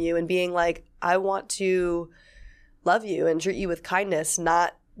vulnerable than you and being like, I want to love you and treat you with kindness,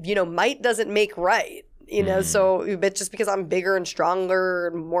 not, might doesn't make right. So but just because I'm bigger and stronger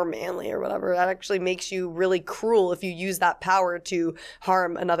and more manly or whatever, that actually makes you really cruel if you use that power to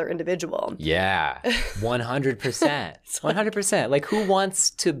harm another individual. Yeah, 100%. 100%. Like, who wants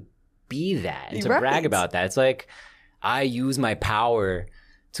to be that and to brag about that? It's like, I use my power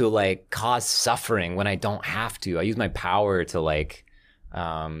to like cause suffering when I don't have to. I use my power to like,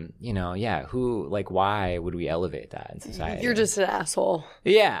 who, like, why would we elevate that in society? You're just an asshole.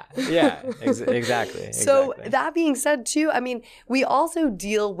 Yeah, exactly. So that being said too, I mean, we also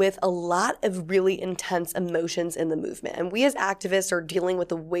deal with a lot of really intense emotions in the movement. And we as activists are dealing with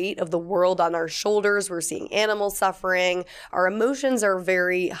the weight of the world on our shoulders. We're seeing animals suffering. Our emotions are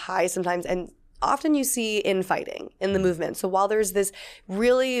very high sometimes, and often you see infighting in the movement. So while there's this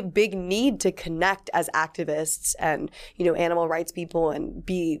really big need to connect as activists and, animal rights people and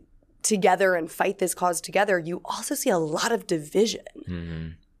be together and fight this cause together, you also see a lot of division. Mm-hmm.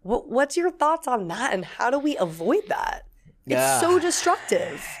 What's your thoughts on that, and how do we avoid that? It's so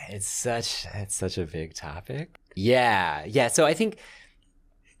destructive. It's such a big topic. Yeah. So I think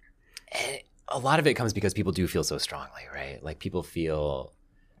a lot of it comes because people do feel so strongly, right? Like, people feel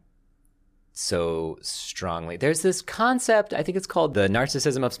so strongly. There's this concept, I think it's called the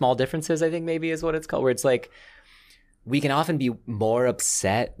narcissism of small differences, I think maybe is what it's called, where it's like we can often be more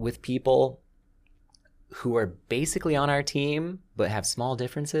upset with people who are basically on our team but have small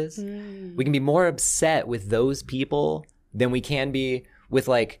differences. We can be more upset with those people than we can be with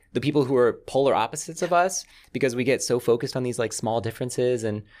like the people who are polar opposites of us, because we get so focused on these like small differences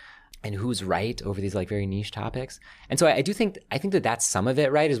and who's right over these like very niche topics. And so I think that that's some of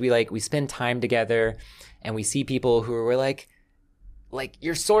it, right? Is we spend time together and we see people who are like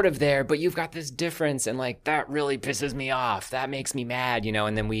you're sort of there, but you've got this difference, and like that really pisses me off. That makes me mad,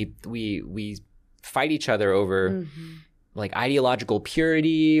 and then we fight each other over like ideological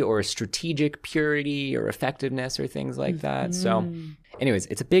purity or strategic purity or effectiveness or things like that. So anyways,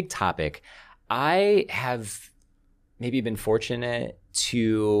 it's a big topic. I have maybe been fortunate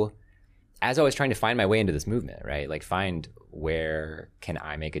to, as I was trying to find my way into this movement, right? Like, find where can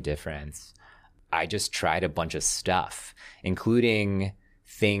I make a difference? I just tried a bunch of stuff, including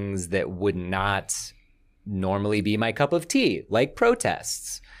things that would not normally be my cup of tea, like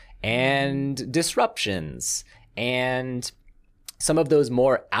protests and disruptions and some of those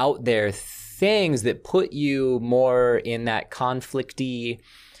more out there things that put you more in that conflicty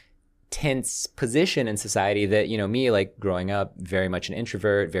tense position in society that, you know, me, like growing up, very much an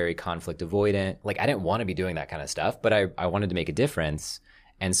introvert, very conflict avoidant. Like I didn't want to be doing that kind of stuff, but I wanted to make a difference.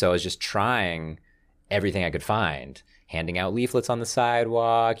 And so I was just trying everything I could find, handing out leaflets on the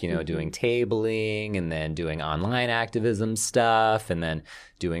sidewalk, you know, doing tabling, and then doing online activism stuff, and then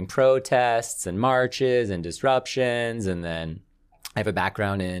doing protests and marches and disruptions. And then I have a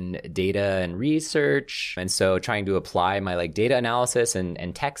background in data and research. And so trying to apply my like data analysis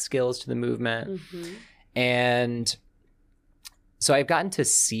and tech skills to the movement. And so I've gotten to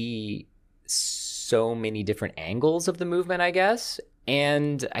see so many different angles of the movement, I guess.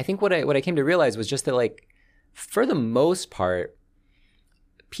 And I think what I came to realize was just that, like, for the most part,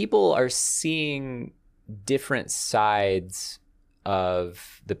 people are seeing different sides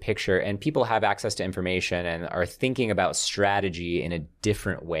of the picture, and people have access to information and are thinking about strategy in a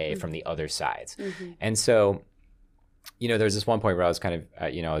different way from the other sides. And so, you know, there's this one point where I was kind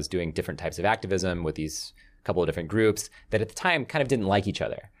of, you know, I was doing different types of activism with these couple of different groups that at the time kind of didn't like each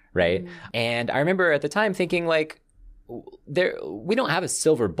other, right? And I remember at the time thinking, like, we don't have a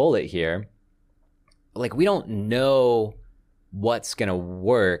silver bullet here. Like, we don't know what's going to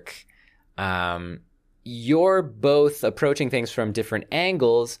work. You're both approaching things from different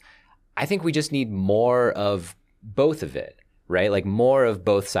angles. I think we just need more of both of it, right? Like more of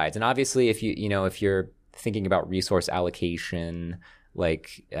both sides. And obviously, if if you're thinking about resource allocation,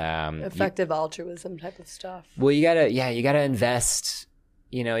 like effective altruism type of stuff. Well, you gotta invest.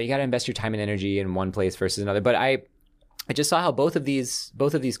 You know, you gotta invest your time and energy in one place versus another. But I just saw how both of these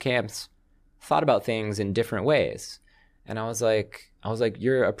camps thought about things in different ways, and I was like,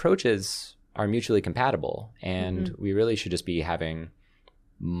 your approaches are mutually compatible, and we really should just be having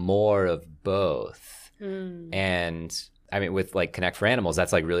more of both. And I mean, with like Connect for Animals,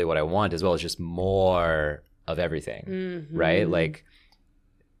 that's like really what I want as well, is just more of everything, right? Like,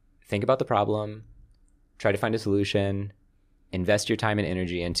 think about the problem, try to find a solution, invest your time and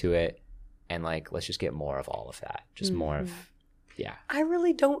energy into it, and like, let's just get more of all of that, just more of. Yeah. I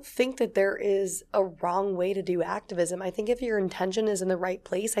really don't think that there is a wrong way to do activism. I think if your intention is in the right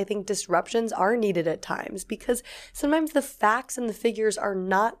place, I think disruptions are needed at times, because sometimes the facts and the figures are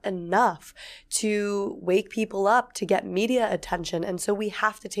not enough to wake people up, to get media attention. And so we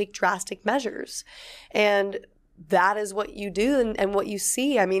have to take drastic measures. And that is what you do and what you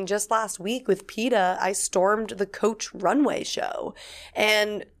see. I mean, just last week with PETA, I stormed the Coach runway show,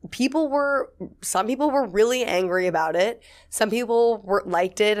 and some people were really angry about it. Some people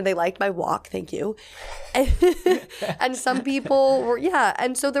liked it, and they liked my walk. Thank you. And some people were,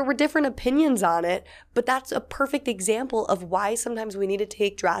 and so there were different opinions on it, but that's a perfect example of why sometimes we need to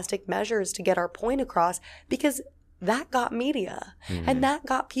take drastic measures to get our point across, because that got media, and that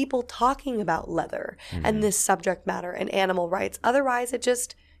got people talking about leather and this subject matter and animal rights. Otherwise, it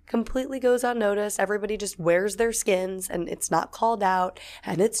just completely goes unnoticed. Everybody just wears their skins, and it's not called out,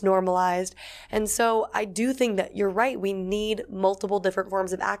 and it's normalized. And so I do think that you're right. We need multiple different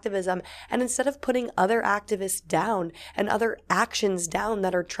forms of activism. And instead of putting other activists down and other actions down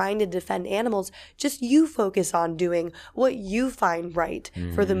that are trying to defend animals, just you focus on doing what you find right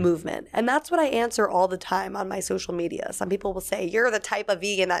for the movement. And that's what I answer all the time on my social media. Some people will say, you're the type of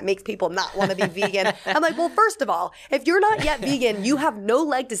vegan that makes people not want to be vegan. I'm like, well, first of all, if you're not yet vegan, you have no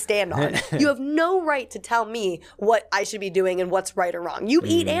leg to stand on. You have no right to tell me what I should be doing and what's right or wrong. You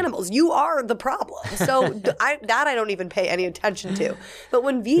eat animals. You are the problem. So I don't even pay any attention to. But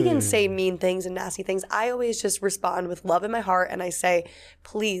when vegans say mean things and nasty things, I always just respond with love in my heart, and I say,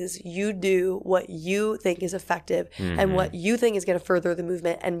 please, you do what you think is effective and what you think is going to further the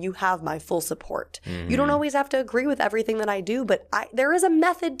movement, and you have my full support. You don't always have to agree with everything that I do, but there is a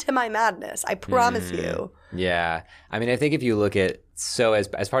method to my madness. I promise you. Yeah. I mean, I think if you look at, so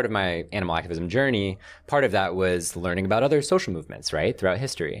as part of my animal activism journey, part of that was learning about other social movements, right, throughout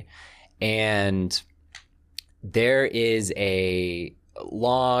history. And there is a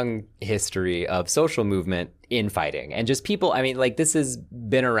long history of social movement infighting, and just people, I mean, like, this has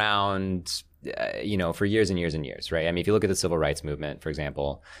been around, for years and years and years, right? I mean, if you look at the civil rights movement, for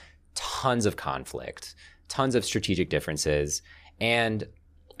example, tons of conflict, tons of strategic differences. And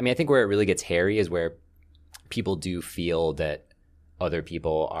I mean, I think where it really gets hairy is where people do feel that other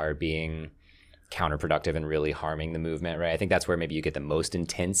people are being counterproductive and really harming the movement, right? I think that's where maybe you get the most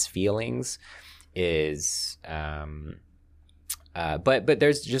intense feelings is, but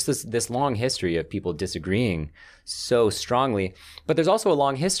there's just this long history of people disagreeing so strongly. But there's also a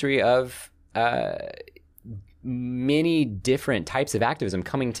long history of many different types of activism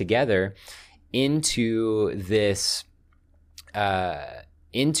coming together into this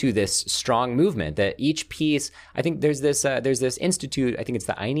into this strong movement that each piece, I think there's this institute, I think it's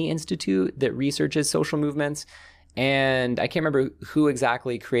the Eine Institute that researches social movements. And I can't remember who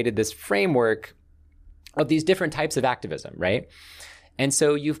exactly created this framework of these different types of activism, right? And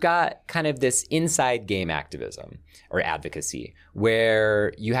so you've got kind of this inside game activism or advocacy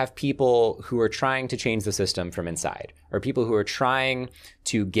where you have people who are trying to change the system from inside, or people who are trying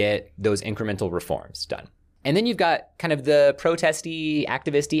to get those incremental reforms done. And then you've got kind of the protesty,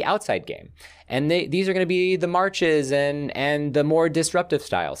 activisty outside game. And these are going to be the marches and the more disruptive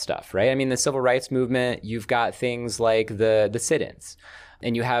style stuff, right? I mean, the civil rights movement, you've got things like the sit-ins.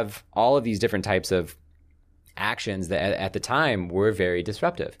 And you have all of these different types of actions that at the time were very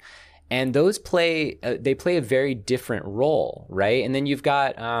disruptive. And those play a very different role, right? And then you've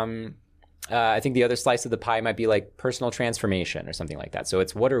got, I think the other slice of the pie might be like personal transformation or something like that. So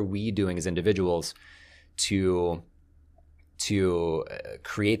it's what are we doing as individuals to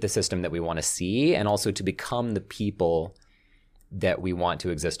create the system that we want to see, and also to become the people that we want to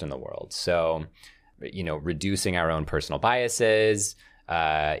exist in the world. So, reducing our own personal biases.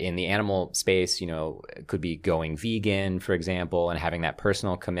 In the animal space, it could be going vegan, for example, and having that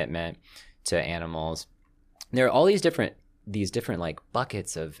personal commitment to animals. There are all these different like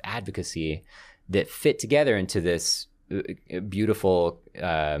buckets of advocacy that fit together into this beautiful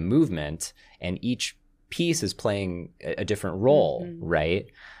movement, and each piece is playing a different role, right?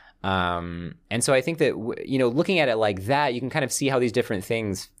 And so I think that, looking at it like that, you can kind of see how these different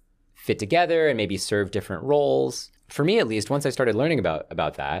things fit together and maybe serve different roles. For me, at least, once I started learning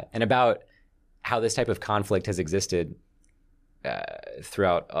about that and about how this type of conflict has existed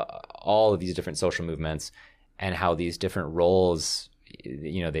throughout all of these different social movements, and how these different roles,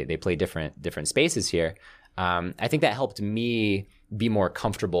 they play different spaces here, I think that helped me be more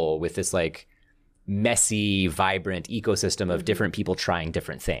comfortable with this like messy, vibrant ecosystem of different people trying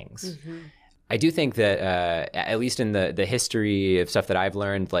different things. I do think that, at least in the history of stuff that I've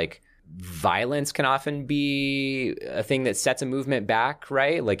learned, like violence can often be a thing that sets a movement back,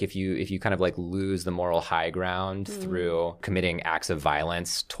 right? Like if you kind of like lose the moral high ground through committing acts of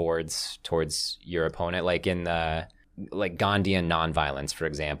violence towards your opponent, like in the like Gandhian nonviolence, for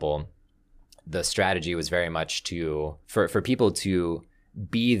example, the strategy was very much for people to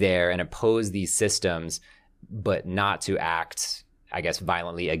be there and oppose these systems, but not to act, I guess,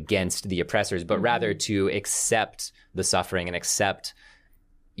 violently against the oppressors, but rather to accept the suffering and accept,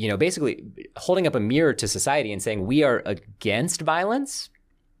 basically holding up a mirror to society and saying, we are against violence.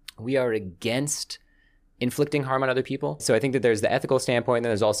 We are against inflicting harm on other people. So I think that there's the ethical standpoint, and then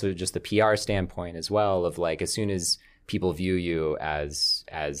there's also just the PR standpoint as well, of like, as soon as people view you as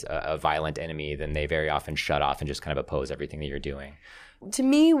a violent enemy, then they very often shut off and just kind of oppose everything that you're doing. To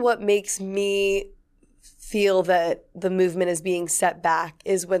me, what makes me feel that the movement is being set back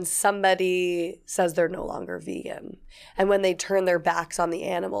is when somebody says they're no longer vegan, and when they turn their backs on the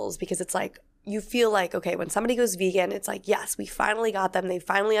animals, because it's like, you feel like, okay, when somebody goes vegan, it's like, yes, we finally got them. They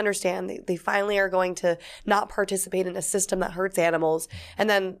finally understand. They finally are going to not participate in a system that hurts animals. And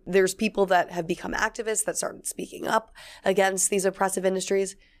then there's people that have become activists that started speaking up against these oppressive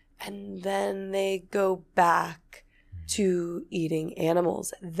industries, and then they go back to eating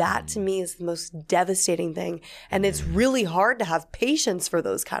animals. That to me is the most devastating thing. And it's really hard to have patience for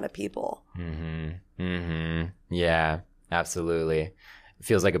those kind of people. Yeah, absolutely. It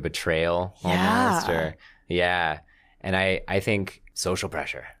feels like a betrayal almost. And I think social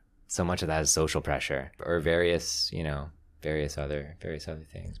pressure. So much of that is social pressure, or various other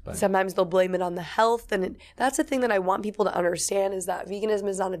things. But sometimes they'll blame it on the health, and that's the thing that I want people to understand, is that veganism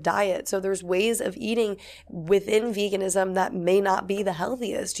is not a diet. So there's ways of eating within veganism that may not be the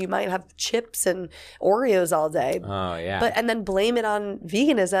healthiest. You might have chips and Oreos all day. Oh yeah. And then blame it on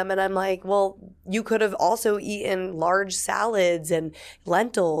veganism, and I'm like, well, you could have also eaten large salads and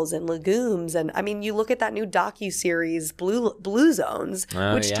lentils and legumes. And I mean, you look at that new docuseries Blue Zones,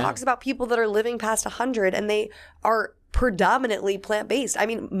 which talks about people that are living past 100, and they are predominantly plant-based. I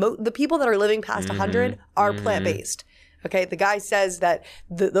mean, the people that are living past 100 are plant-based. Okay, the guy says that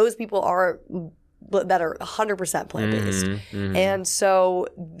those people are 100% plant-based. And so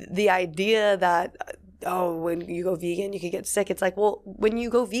the idea that, when you go vegan, you could get sick. It's like, well, when you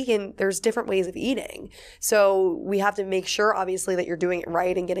go vegan, there's different ways of eating. So we have to make sure, obviously, that you're doing it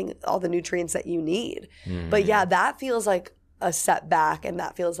right and getting all the nutrients that you need. But yeah, that feels like a setback, and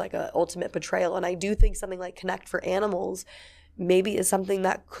that feels like an ultimate betrayal. And I do think something like Connect for Animals maybe is something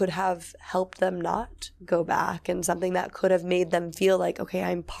that could have helped them not go back, and something that could have made them feel like, okay,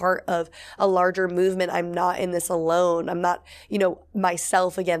 I'm part of a larger movement. I'm not in this alone. I'm not,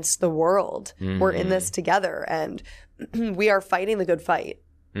 myself against the world. We're in this together, and we are fighting the good fight.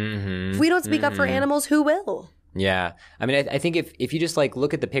 If we don't speak up for animals, who will? Yeah. I mean, I think if you just like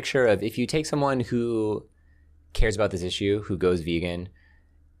look at the picture of, if you take someone who cares about this issue, who goes vegan,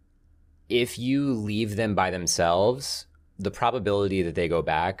 if you leave them by themselves, the probability that they go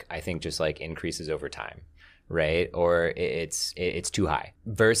back, I think, just like increases over time, right? Or it's too high.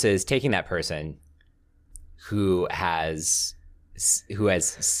 Versus taking that person who has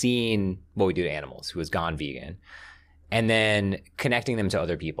seen what we do to animals, who has gone vegan, and then connecting them to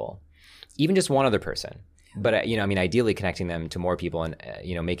other people, even just one other person. But, ideally connecting them to more people and,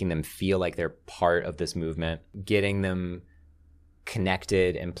 making them feel like they're part of this movement, getting them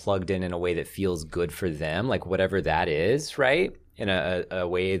connected and plugged in a way that feels good for them, like whatever that is, right? In a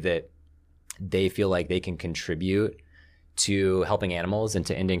way that they feel like they can contribute to helping animals and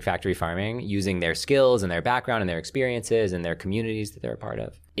to ending factory farming using their skills and their background and their experiences and their communities that they're a part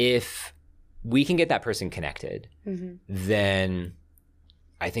of. If we can get that person connected, then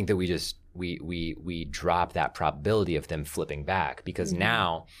I think that we drop that probability of them flipping back, because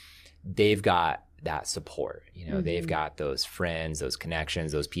now they've got that support, they've got those friends, those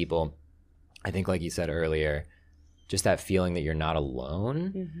connections, those people. I think, like you said earlier, just that feeling that you're not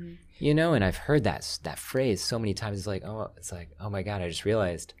alone, and I've heard that phrase so many times. It's like, oh my God, I just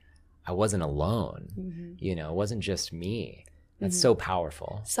realized I wasn't alone. It wasn't just me. That's so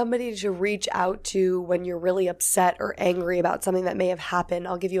powerful. Somebody to reach out to when you're really upset or angry about something that may have happened.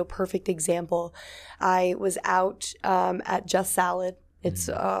 I'll give you a perfect example. I was out at Just Salad. It's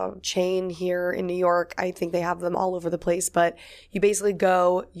a chain here in New York. I think they have them all over the place, but you basically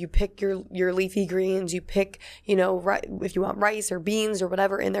go, you pick your leafy greens, you pick, if you want rice or beans or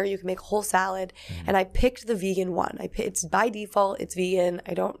whatever in there, you can make a whole salad. And I picked the vegan one. It's by default, it's vegan.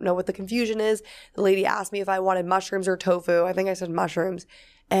 I don't know what the confusion is. The lady asked me if I wanted mushrooms or tofu. I think I said mushrooms.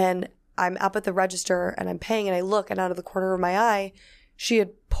 And I'm up at the register and I'm paying, and I look, and out of the corner of my eye, she had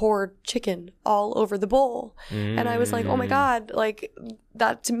poured chicken all over the bowl. And I was like, oh my God, like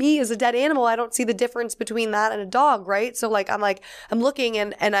that to me is a dead animal. I don't see the difference between that and a dog, right? So I'm looking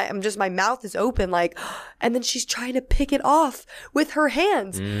and I'm just, my mouth is open, like, and then she's trying to pick it off with her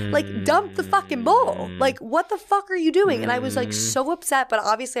hands. Like, dump the fucking bowl. Like, what the fuck are you doing? And I was like so upset, but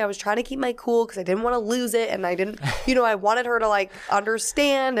obviously I was trying to keep my cool because I didn't want to lose it. And I didn't, I wanted her to like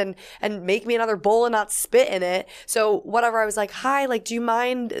understand and make me another bowl and not spit in it. So whatever, I was like, hi, like, do you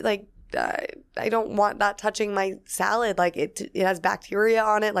mind, like, I don't want that touching my salad. Like, it has bacteria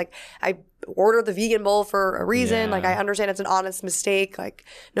on it. Like, I ordered the vegan bowl for a reason. Yeah. Like, I understand it's an honest mistake. Like,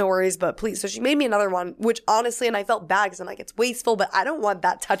 no worries, but please. So she made me another one, which honestly, and I felt bad because I'm like, it's wasteful, but I don't want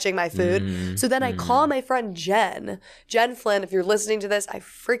that touching my food. So then I call my friend Jen Flynn. If you're listening to this, I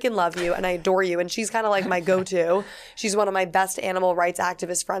freaking love you and I adore you. And she's kind of like my go-to. She's one of my best animal rights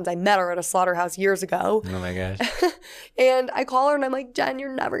activist friends. I met her at a slaughterhouse years ago. Oh my gosh. And I call her and I'm like, Jen,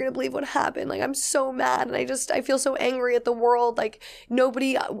 you're never going to believe what happened. Like, I'm so mad. And I feel so angry at the world. Like,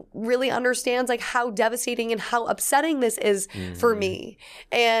 nobody really understands like how devastating and how upsetting this is for me.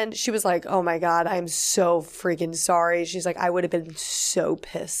 And she was like, oh my God, I'm so freaking sorry. She's like, I would have been so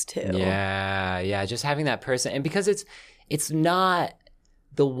pissed too. Yeah. Just having that person. And because it's not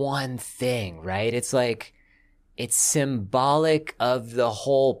the one thing, right? It's like, it's symbolic of the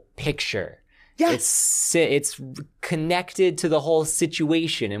whole picture. Yes. It's connected to the whole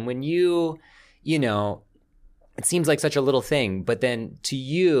situation. And when it seems like such a little thing, but then to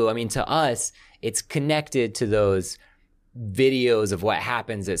you, I mean, to us, it's connected to those videos of what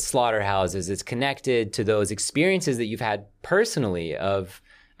happens at slaughterhouses. It's connected to those experiences that you've had personally of,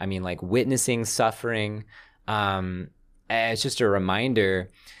 I mean, like witnessing suffering. It's just a reminder.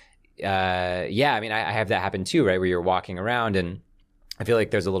 I mean, I have that happen too, right? Where you're walking around and I feel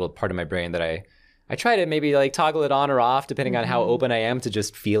like there's a little part of my brain that I try to maybe like toggle it on or off depending on how open I am to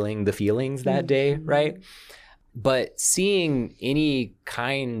just feeling the feelings that day, right? But seeing any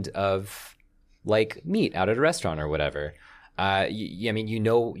kind of like meat out at a restaurant or whatever, I mean, you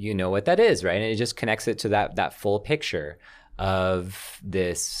know what that is, right? And it just connects it to that full picture of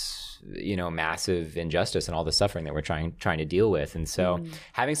this, massive injustice and all the suffering that we're trying to deal with. And so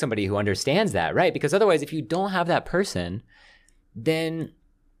having somebody who understands that, right? Because otherwise, if you don't have that person, then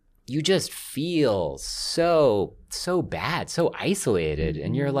you just feel so bad, so isolated.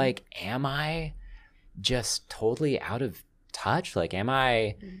 And you're like, am I just totally out of touch? Like, am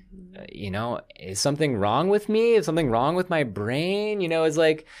I, is something wrong with me? Is something wrong with my brain? It's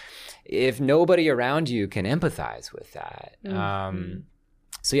like, if nobody around you can empathize with that.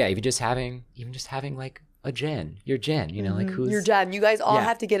 So yeah, even just having like a Jen, your Jen, you know, like who's your Jen. You guys all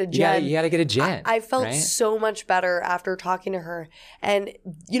have to get a Jen. You gotta get a Jen. I felt so much better after talking to her. And,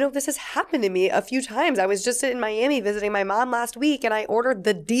 you know, this has happened to me a few times. I was just in Miami visiting my mom last week, and I ordered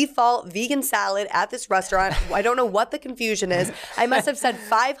the default vegan salad at this restaurant. I don't know what the confusion is. I must have said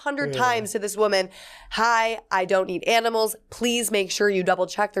 500 times to this woman, hi, I don't eat animals. Please make sure you double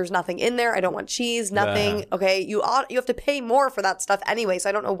check there's nothing in there. I don't want cheese, nothing. Okay, you have to pay more for that stuff anyway, so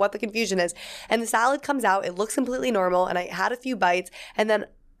I don't know what the confusion is. And the salad comes out. It looks completely normal, and I had a few bites, and then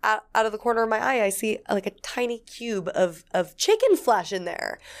out of the corner of my eye, I see like a tiny cube of chicken flesh in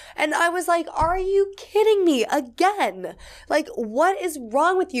there. And I was like, are you kidding me again? Like, what is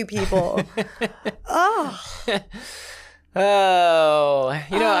wrong with you people? I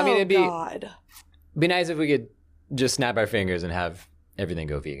mean, it'd be nice if we could just snap our fingers and have everything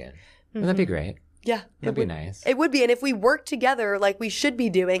go vegan. Wouldn't that be great? Yeah. That'd be nice. It would be. And if we work together like we should be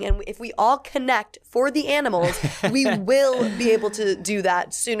doing, and if we all connect for the animals, we will be able to do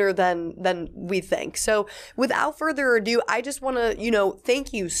that sooner than we think. So without further ado, I just want to,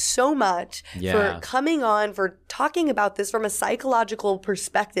 thank you so much for coming on, for talking about this from a psychological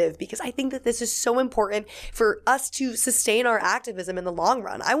perspective, because I think that this is so important for us to sustain our activism in the long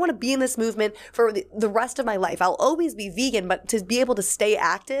run. I want to be in this movement for the rest of my life. I'll always be vegan, but to be able to stay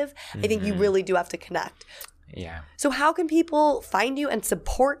active, I think you really do have to connect. Yeah. So how can people find you and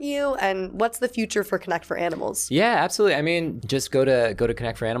support you, and what's the future for Connect for Animals? Yeah, absolutely. I mean, just go to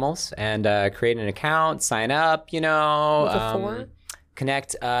Connect for Animals and create an account, sign up, With a 4?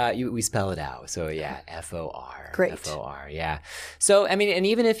 Connect, we spell it out. So yeah, FOR. Great. FOR, yeah. So, I mean, and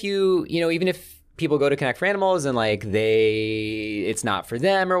even if even if people go to Connect for Animals and like it's not for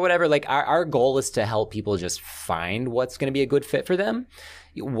them or whatever, like our goal is to help people just find what's going to be a good fit for them,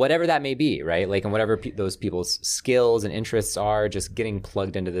 whatever that may be, right? Like, and whatever those people's skills and interests are, just getting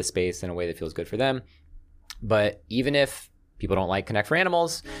plugged into this space in a way that feels good for them. But even if people don't like Connect for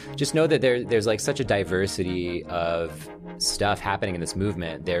Animals, just know that there's like such a diversity of stuff happening in this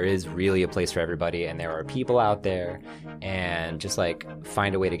movement. There is really a place for everybody, and there are people out there, and just like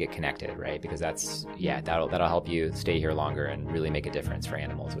find a way to get connected, right? Because that'll help you stay here longer and really make a difference for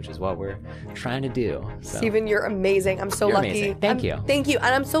animals, which is what we're trying to do. So. Steven, you're amazing. I'm so lucky. Amazing. Thank you. Thank you.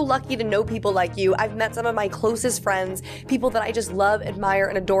 And I'm so lucky to know people like you. I've met some of my closest friends, people that I just love, admire,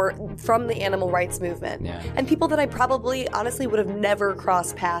 and adore from the animal rights movement. Yeah. And people that I probably honestly would have never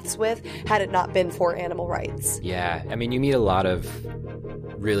crossed paths with had it not been for animal rights. Yeah. I mean, you meet a lot of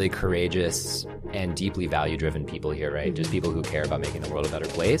really courageous and deeply value-driven people here, right? Just people who care about making the world a better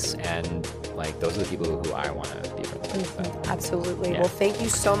place. And like, those are the people who I want to be friends with. So. Absolutely. Yeah. Well, thank you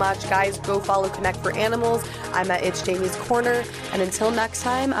so much, guys. Go follow Connect for Animals. I'm at It's Jamie's Corner. And until next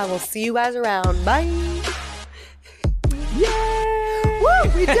time, I will see you guys around. Bye. Yay!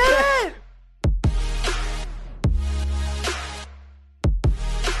 Woo! We did it!